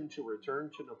asked him to return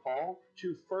to Nepal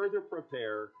to further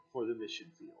prepare for the mission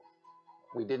field.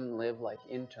 We didn't live like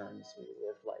interns, we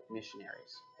lived like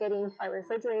missionaries. Getting a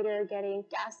refrigerator, getting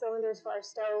gas cylinders for our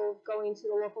stove, going to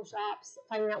the local shops,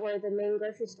 finding out where the main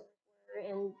grocery stores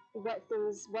were and what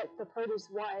the produce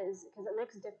was, because it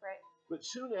looks different. But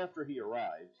soon after he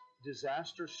arrived,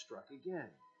 disaster struck again.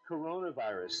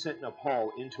 Coronavirus sent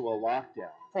Nepal into a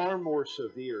lockdown far more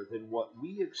severe than what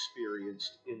we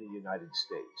experienced in the United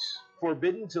States.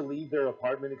 Forbidden to leave their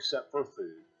apartment except for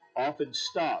food, often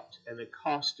stopped and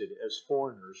accosted as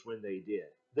foreigners when they did.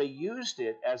 They used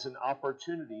it as an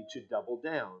opportunity to double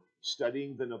down,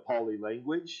 studying the Nepali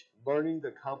language, learning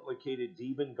the complicated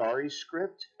Devanagari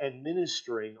script, and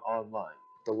ministering online.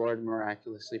 The Lord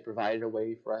miraculously provided a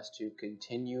way for us to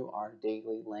continue our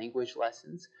daily language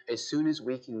lessons. As soon as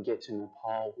we can get to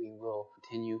Nepal, we will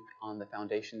continue on the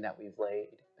foundation that we've laid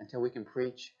until we can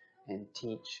preach and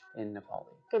teach in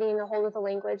Nepali. Getting a hold of the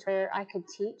language where I could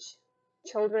teach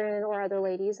children or other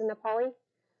ladies in Nepali.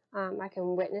 I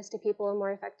can witness to people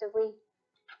more effectively.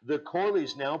 The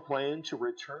Corleys now plan to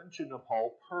return to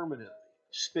Nepal permanently,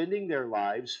 spending their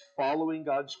lives following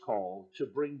God's call to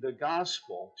bring the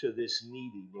gospel to this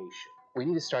needy nation. We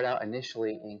need to start out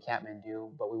initially in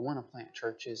Kathmandu, but we want to plant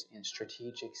churches in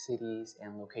strategic cities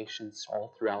and locations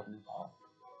all throughout Nepal.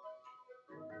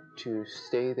 To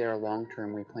stay there long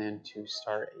term, we plan to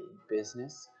start a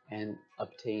business and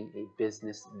obtain a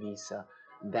business visa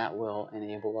that will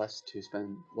enable us to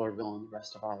spend, Lord willing, the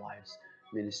rest of our lives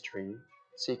ministering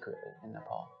secretly in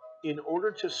Nepal. In order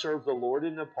to serve the Lord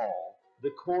in Nepal, the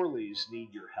Corleys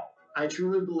need your help. I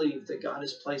truly believe that God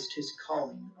has placed his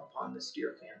calling upon this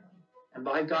dear family. And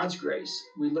by God's grace,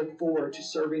 we look forward to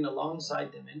serving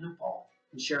alongside them in Nepal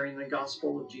and sharing the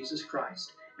gospel of Jesus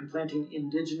Christ and planting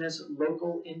indigenous,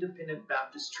 local, independent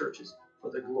Baptist churches for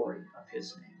the glory of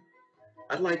his name.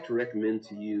 I'd like to recommend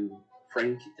to you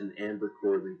Frank and Amber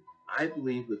Corley. I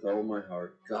believe with all my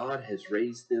heart God has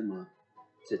raised them up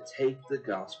to take the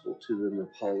gospel to the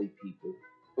Nepali people.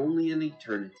 Only in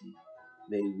eternity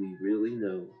may we really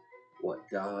know what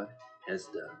God has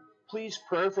done. Please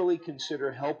prayerfully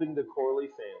consider helping the Corley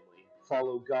family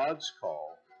follow God's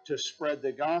call to spread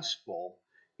the gospel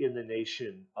in the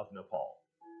nation of Nepal.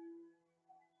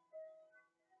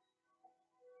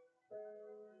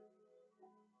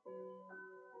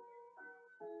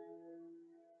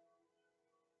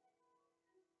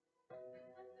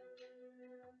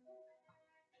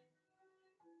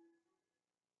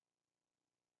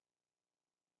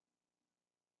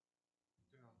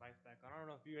 Doing a bite back. I don't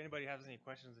know if anybody has any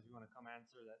questions. If you want to come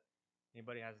answer that,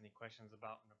 anybody has any questions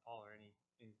about Nepal or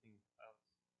anything else.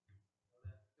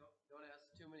 Don't ask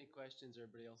too many questions, or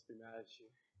everybody else will be mad at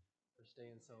you for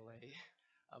staying so late.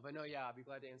 But no, yeah, I'll be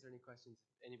glad to answer any questions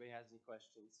if anybody has any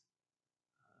questions.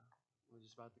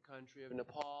 Just about the country of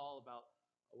Nepal, about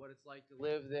what it's like to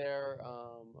live there,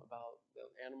 about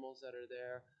the animals that are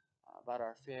there, about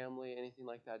our family, anything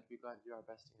like that. We'd be glad to do our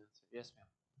best to answer. Yes, ma'am.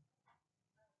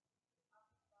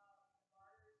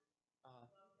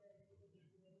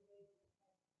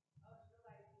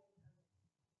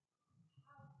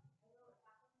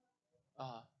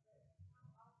 Uh,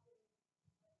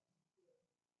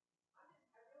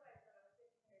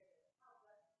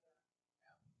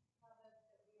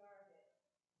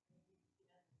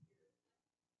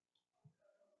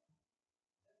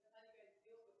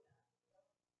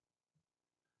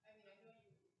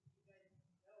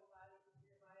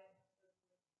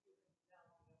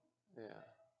 yeah.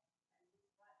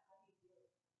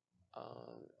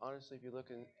 Honestly, if you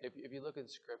look in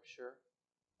Scripture,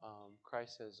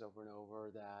 Christ says over and over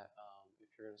that if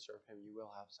you're going to serve Him, you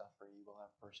will have suffering, you will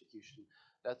have persecution.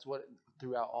 That's what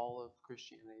throughout all of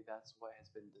Christianity, that's what has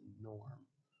been the norm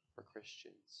for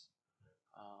Christians,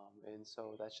 and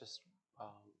so that's just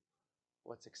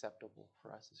what's acceptable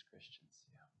for us as Christians.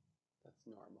 Yeah, that's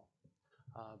normal.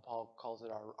 Paul calls it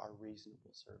our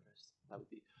reasonable service. That would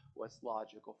be what's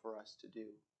logical for us to do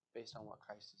based on what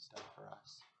Christ has done for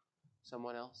us.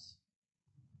 Someone else?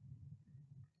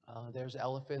 There's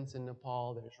elephants in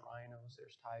Nepal, there's rhinos,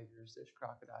 there's tigers, there's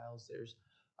crocodiles, there's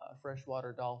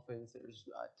freshwater dolphins, there's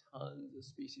tons of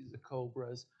species of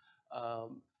cobras.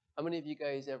 How many of you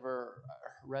guys ever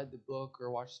read the book or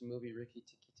watched the movie Rikki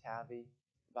Tikki Tavi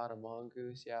about a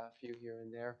mongoose? Yeah, a few here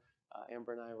and there.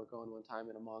 Amber and I were going one time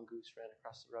and a mongoose ran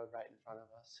across the road right in front of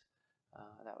us.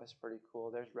 That was pretty cool.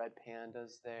 There's red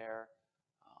pandas there,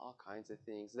 all kinds of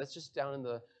things. That's just down in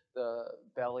the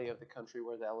belly of the country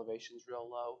where the elevation's real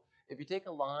low. If you take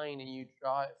a line and you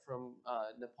draw it from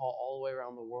Nepal all the way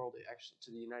around the world, actually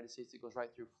to the United States, it goes right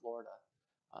through Florida.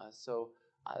 So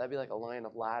that'd be like a line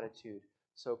of latitude.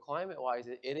 So climate-wise,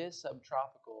 it is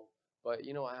subtropical, but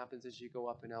you know what happens as you go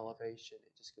up in elevation?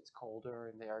 It just gets colder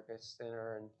and the air gets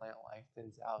thinner and plant life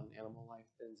thins out and animal life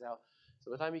thins out. So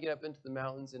by the time you get up into the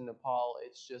mountains in Nepal,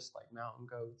 it's just like mountain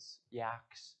goats,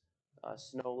 yaks,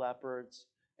 snow leopards,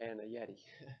 and a yeti.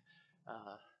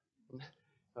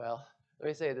 Well, let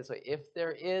me say it this way. If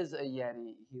there is a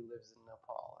yeti, he lives in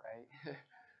Nepal, right?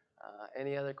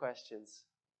 Any other questions?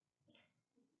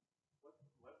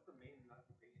 What's the main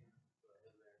occupation to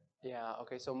live there? Yeah,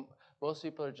 okay, so most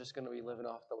people are just going to be living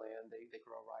off the land. They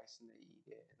grow rice and they eat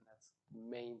it, and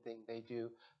main thing they do.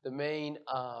 The main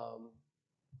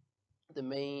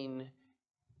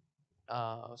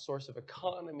source of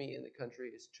economy in the country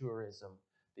is tourism.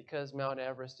 Because Mount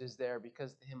Everest is there,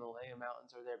 because the Himalaya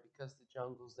mountains are there, because the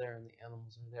jungle's there and the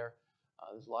animals are there,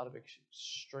 there's a lot of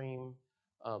extreme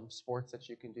sports that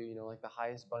you can do, like the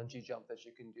highest bungee jump that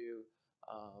you can do,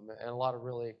 and a lot of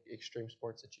really extreme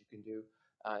sports that you can do,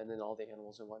 and then all the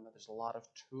animals and whatnot. There's a lot of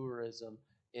tourism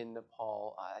in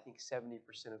Nepal. I think 70%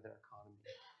 of their economy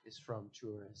is from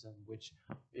tourism, which,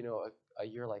 a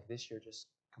year like this year just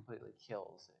completely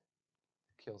kills it.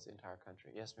 Kills the entire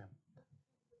country. Yes, ma'am.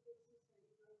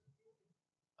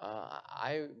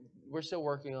 We're still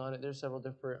working on it. There's several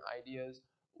different ideas.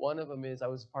 One of them is I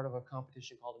was part of a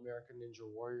competition called American Ninja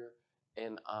Warrior,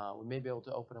 and we may be able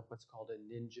to open up what's called a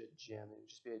ninja gym, and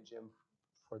just be a gym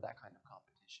for that kind of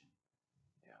competition.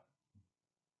 Yeah.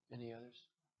 Any others?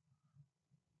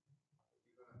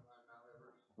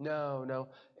 No.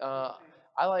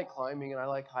 I like climbing and I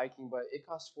like hiking, but it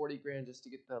costs 40 grand just to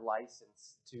get the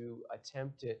license to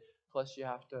attempt it. Plus, you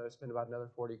have to spend about another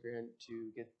 40 grand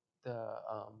to get the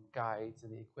guides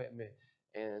and the equipment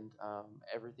and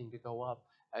everything to go up.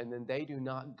 And then they do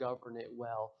not govern it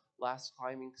well. Last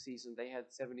climbing season, they had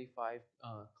 75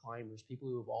 climbers, people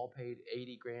who have all paid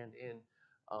 80 grand in,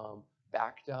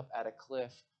 backed up at a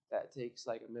cliff that takes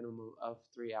like a minimum of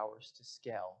 3 hours to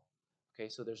scale. Okay,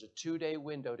 so there's a 2-day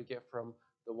window to get from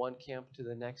the one camp to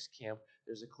the next camp.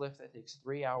 There's a cliff that takes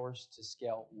 3 hours to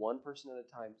scale, one person at a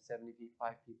time,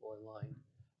 75 people in line.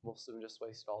 Most of them just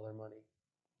waste all their money.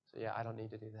 So yeah, I don't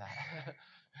need to do that.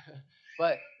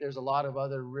 But there's a lot of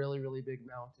other really, really big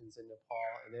mountains in Nepal,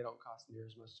 and they don't cost near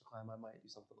as much to climb. I might do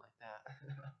something like that.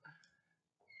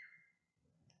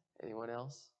 Anyone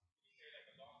else?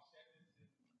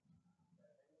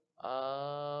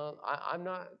 I'm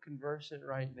not conversant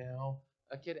right now.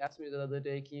 A kid asked me the other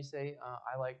day, can you say,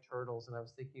 I like turtles? And I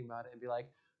was thinking about it and be like,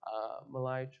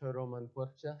 Malay turtle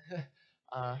manpurcha.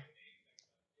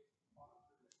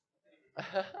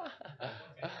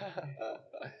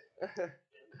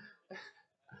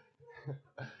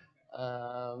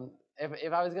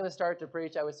 If I was going to start to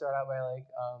preach, I would start out by like,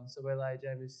 Subelai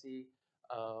Jamusi,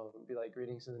 be like,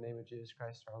 greetings in the name of Jesus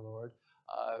Christ our Lord.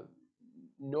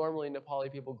 Normally,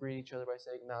 Nepali people greet each other by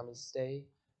saying namaste,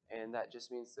 and that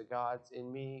just means the God's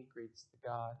in me greets the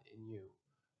God in you.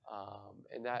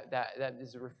 And that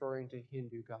is referring to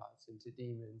Hindu gods and to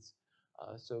demons.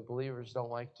 So believers don't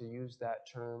like to use that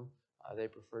term. They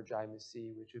prefer Jai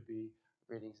Masi, which would be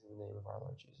greetings in the name of our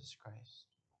Lord Jesus Christ.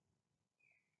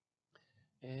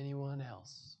 Anyone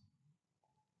else?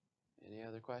 Any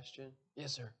other question?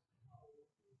 Yes, sir.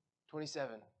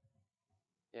 27.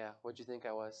 Yeah, what'd you think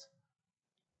I was?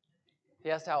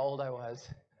 He asked how old I was.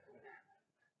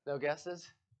 No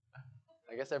guesses?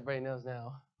 I guess everybody knows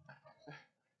now.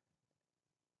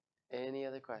 Any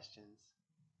other questions?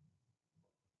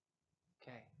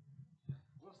 Okay.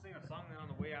 We'll sing a song then on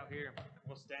the way out here.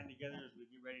 We'll stand together as we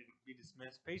get ready to be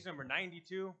dismissed. Page number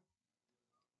 92.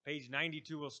 Page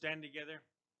 92, we'll stand together.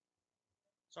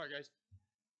 Sorry, guys.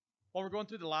 While we're going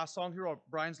through the last song here, while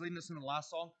Brian's leading us in the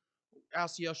last song,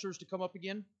 ask the ushers to come up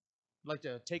again. I'd like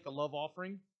to take a love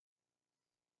offering.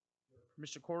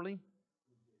 Mr. Corley,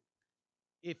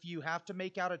 if you have to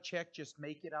make out a check, just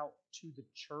make it out to the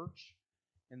church,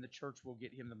 and the church will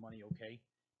get him the money, okay?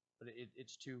 But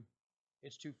it's to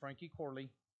Frankie Corley.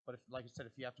 But if, like I said,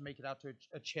 if you have to make it out to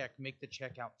a check, make the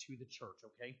check out to the church,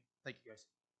 okay? Thank you, guys.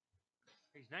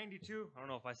 Page 92. I don't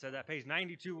know if I said that. Page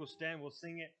 92, we'll stand, we'll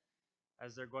sing it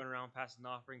as they're going around passing the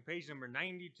offering. Page number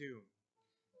 92.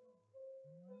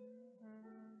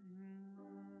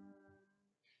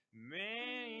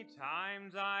 Many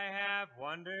times I have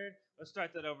wondered. Let's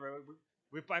start that over.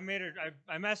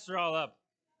 I messed her all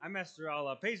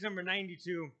up. Page number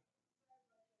 92.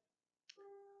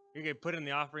 You can put in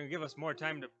the offering. Give us more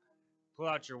time to pull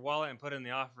out your wallet and put in the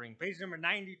offering. Page number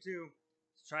 92.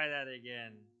 Let's try that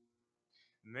again.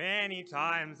 Many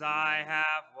times I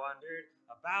have wondered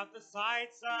about the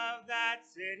sights of that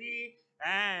city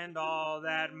and all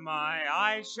that my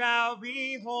eyes shall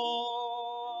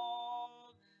behold.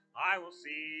 I will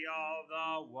see all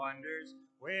the wonders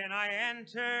when I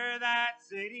enter that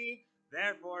city,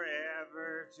 there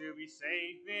forever to be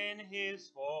safe in his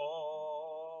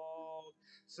fold.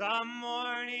 Some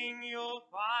morning you'll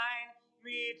find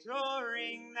me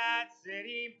touring that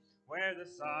city where the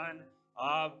sun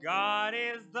of God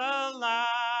is the light.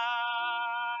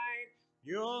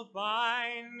 You'll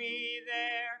find me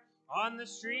there on the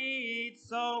streets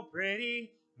so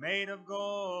pretty, made of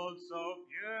gold, so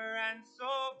pure and so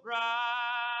bright.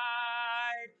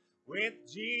 With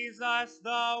Jesus,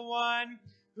 the one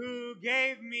who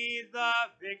gave me the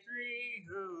victory,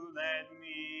 who led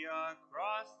me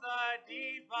across the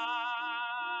divide.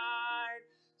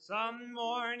 Some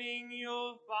morning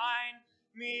you'll find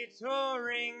me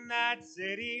touring that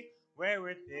city, where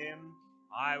with him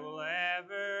I will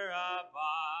ever abide.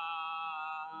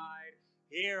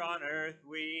 Here on earth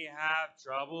we have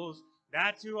troubles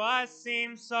that to us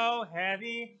seem so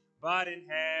heavy, but in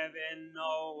heaven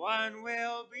no one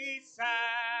will be sad.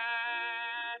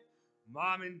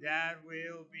 Mom and Dad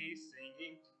will be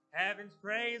singing, heaven's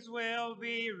praise will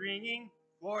be ringing,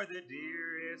 for the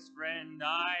dearest friend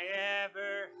I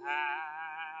ever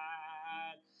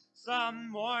had.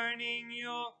 Some morning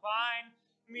you'll find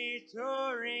me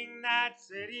touring that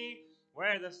city,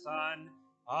 where the Son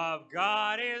of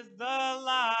God is the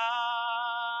light.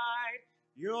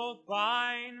 You'll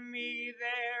find me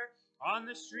there on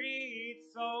the street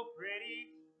so pretty,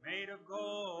 made of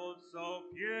gold, so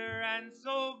pure and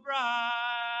so bright,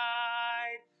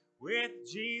 with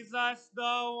Jesus,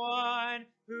 the one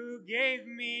who gave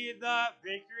me the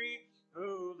victory,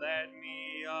 who led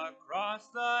me across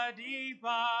the divide.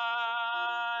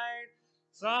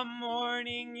 Some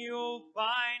morning you'll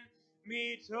find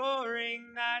me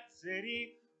touring that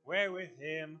city, where with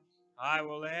him I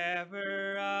will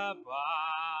ever abide.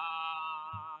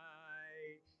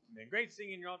 Amen. Great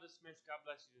singing. You're all dismissed. God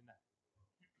bless you tonight.